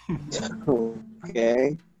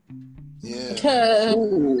 Okay. Yeah.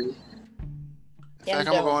 In fact,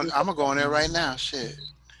 I'm gonna go on there right now. Shit.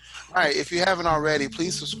 All right. If you haven't already,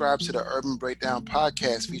 please subscribe to the Urban Breakdown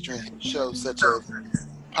podcast featuring shows such as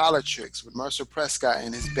POLI-TRICKS with Mercer Prescott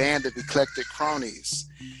and his band of eclectic cronies.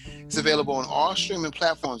 It's available on all streaming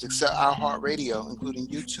platforms except iHeartRadio, including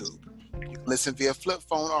YouTube. You can Listen via flip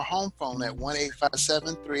phone or home phone at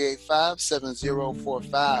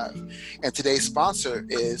 1-857-385-7045. And today's sponsor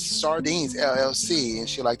is Sardines LLC, and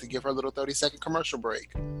she'd like to give her a little 30-second commercial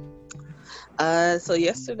break. So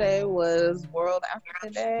yesterday was World Africa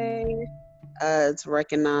Day. To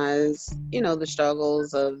recognize, the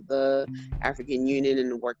struggles of the African Union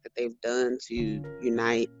and the work that they've done to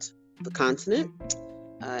unite the continent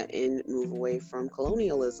and move away from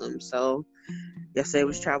colonialism. So yesterday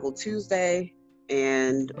was Travel Tuesday,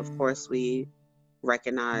 and of course we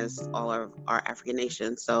recognized all of our African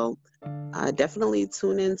nations. So definitely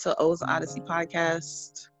tune into O's Odyssey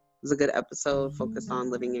podcast. It was a good episode focused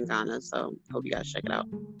on living in Ghana. So hope you guys check it out.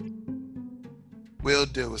 Will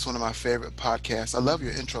do. It's one of my favorite podcasts. I love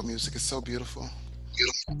your intro music. It's so beautiful.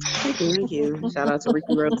 Thank you. Shout out to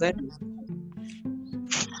Ricky Rose.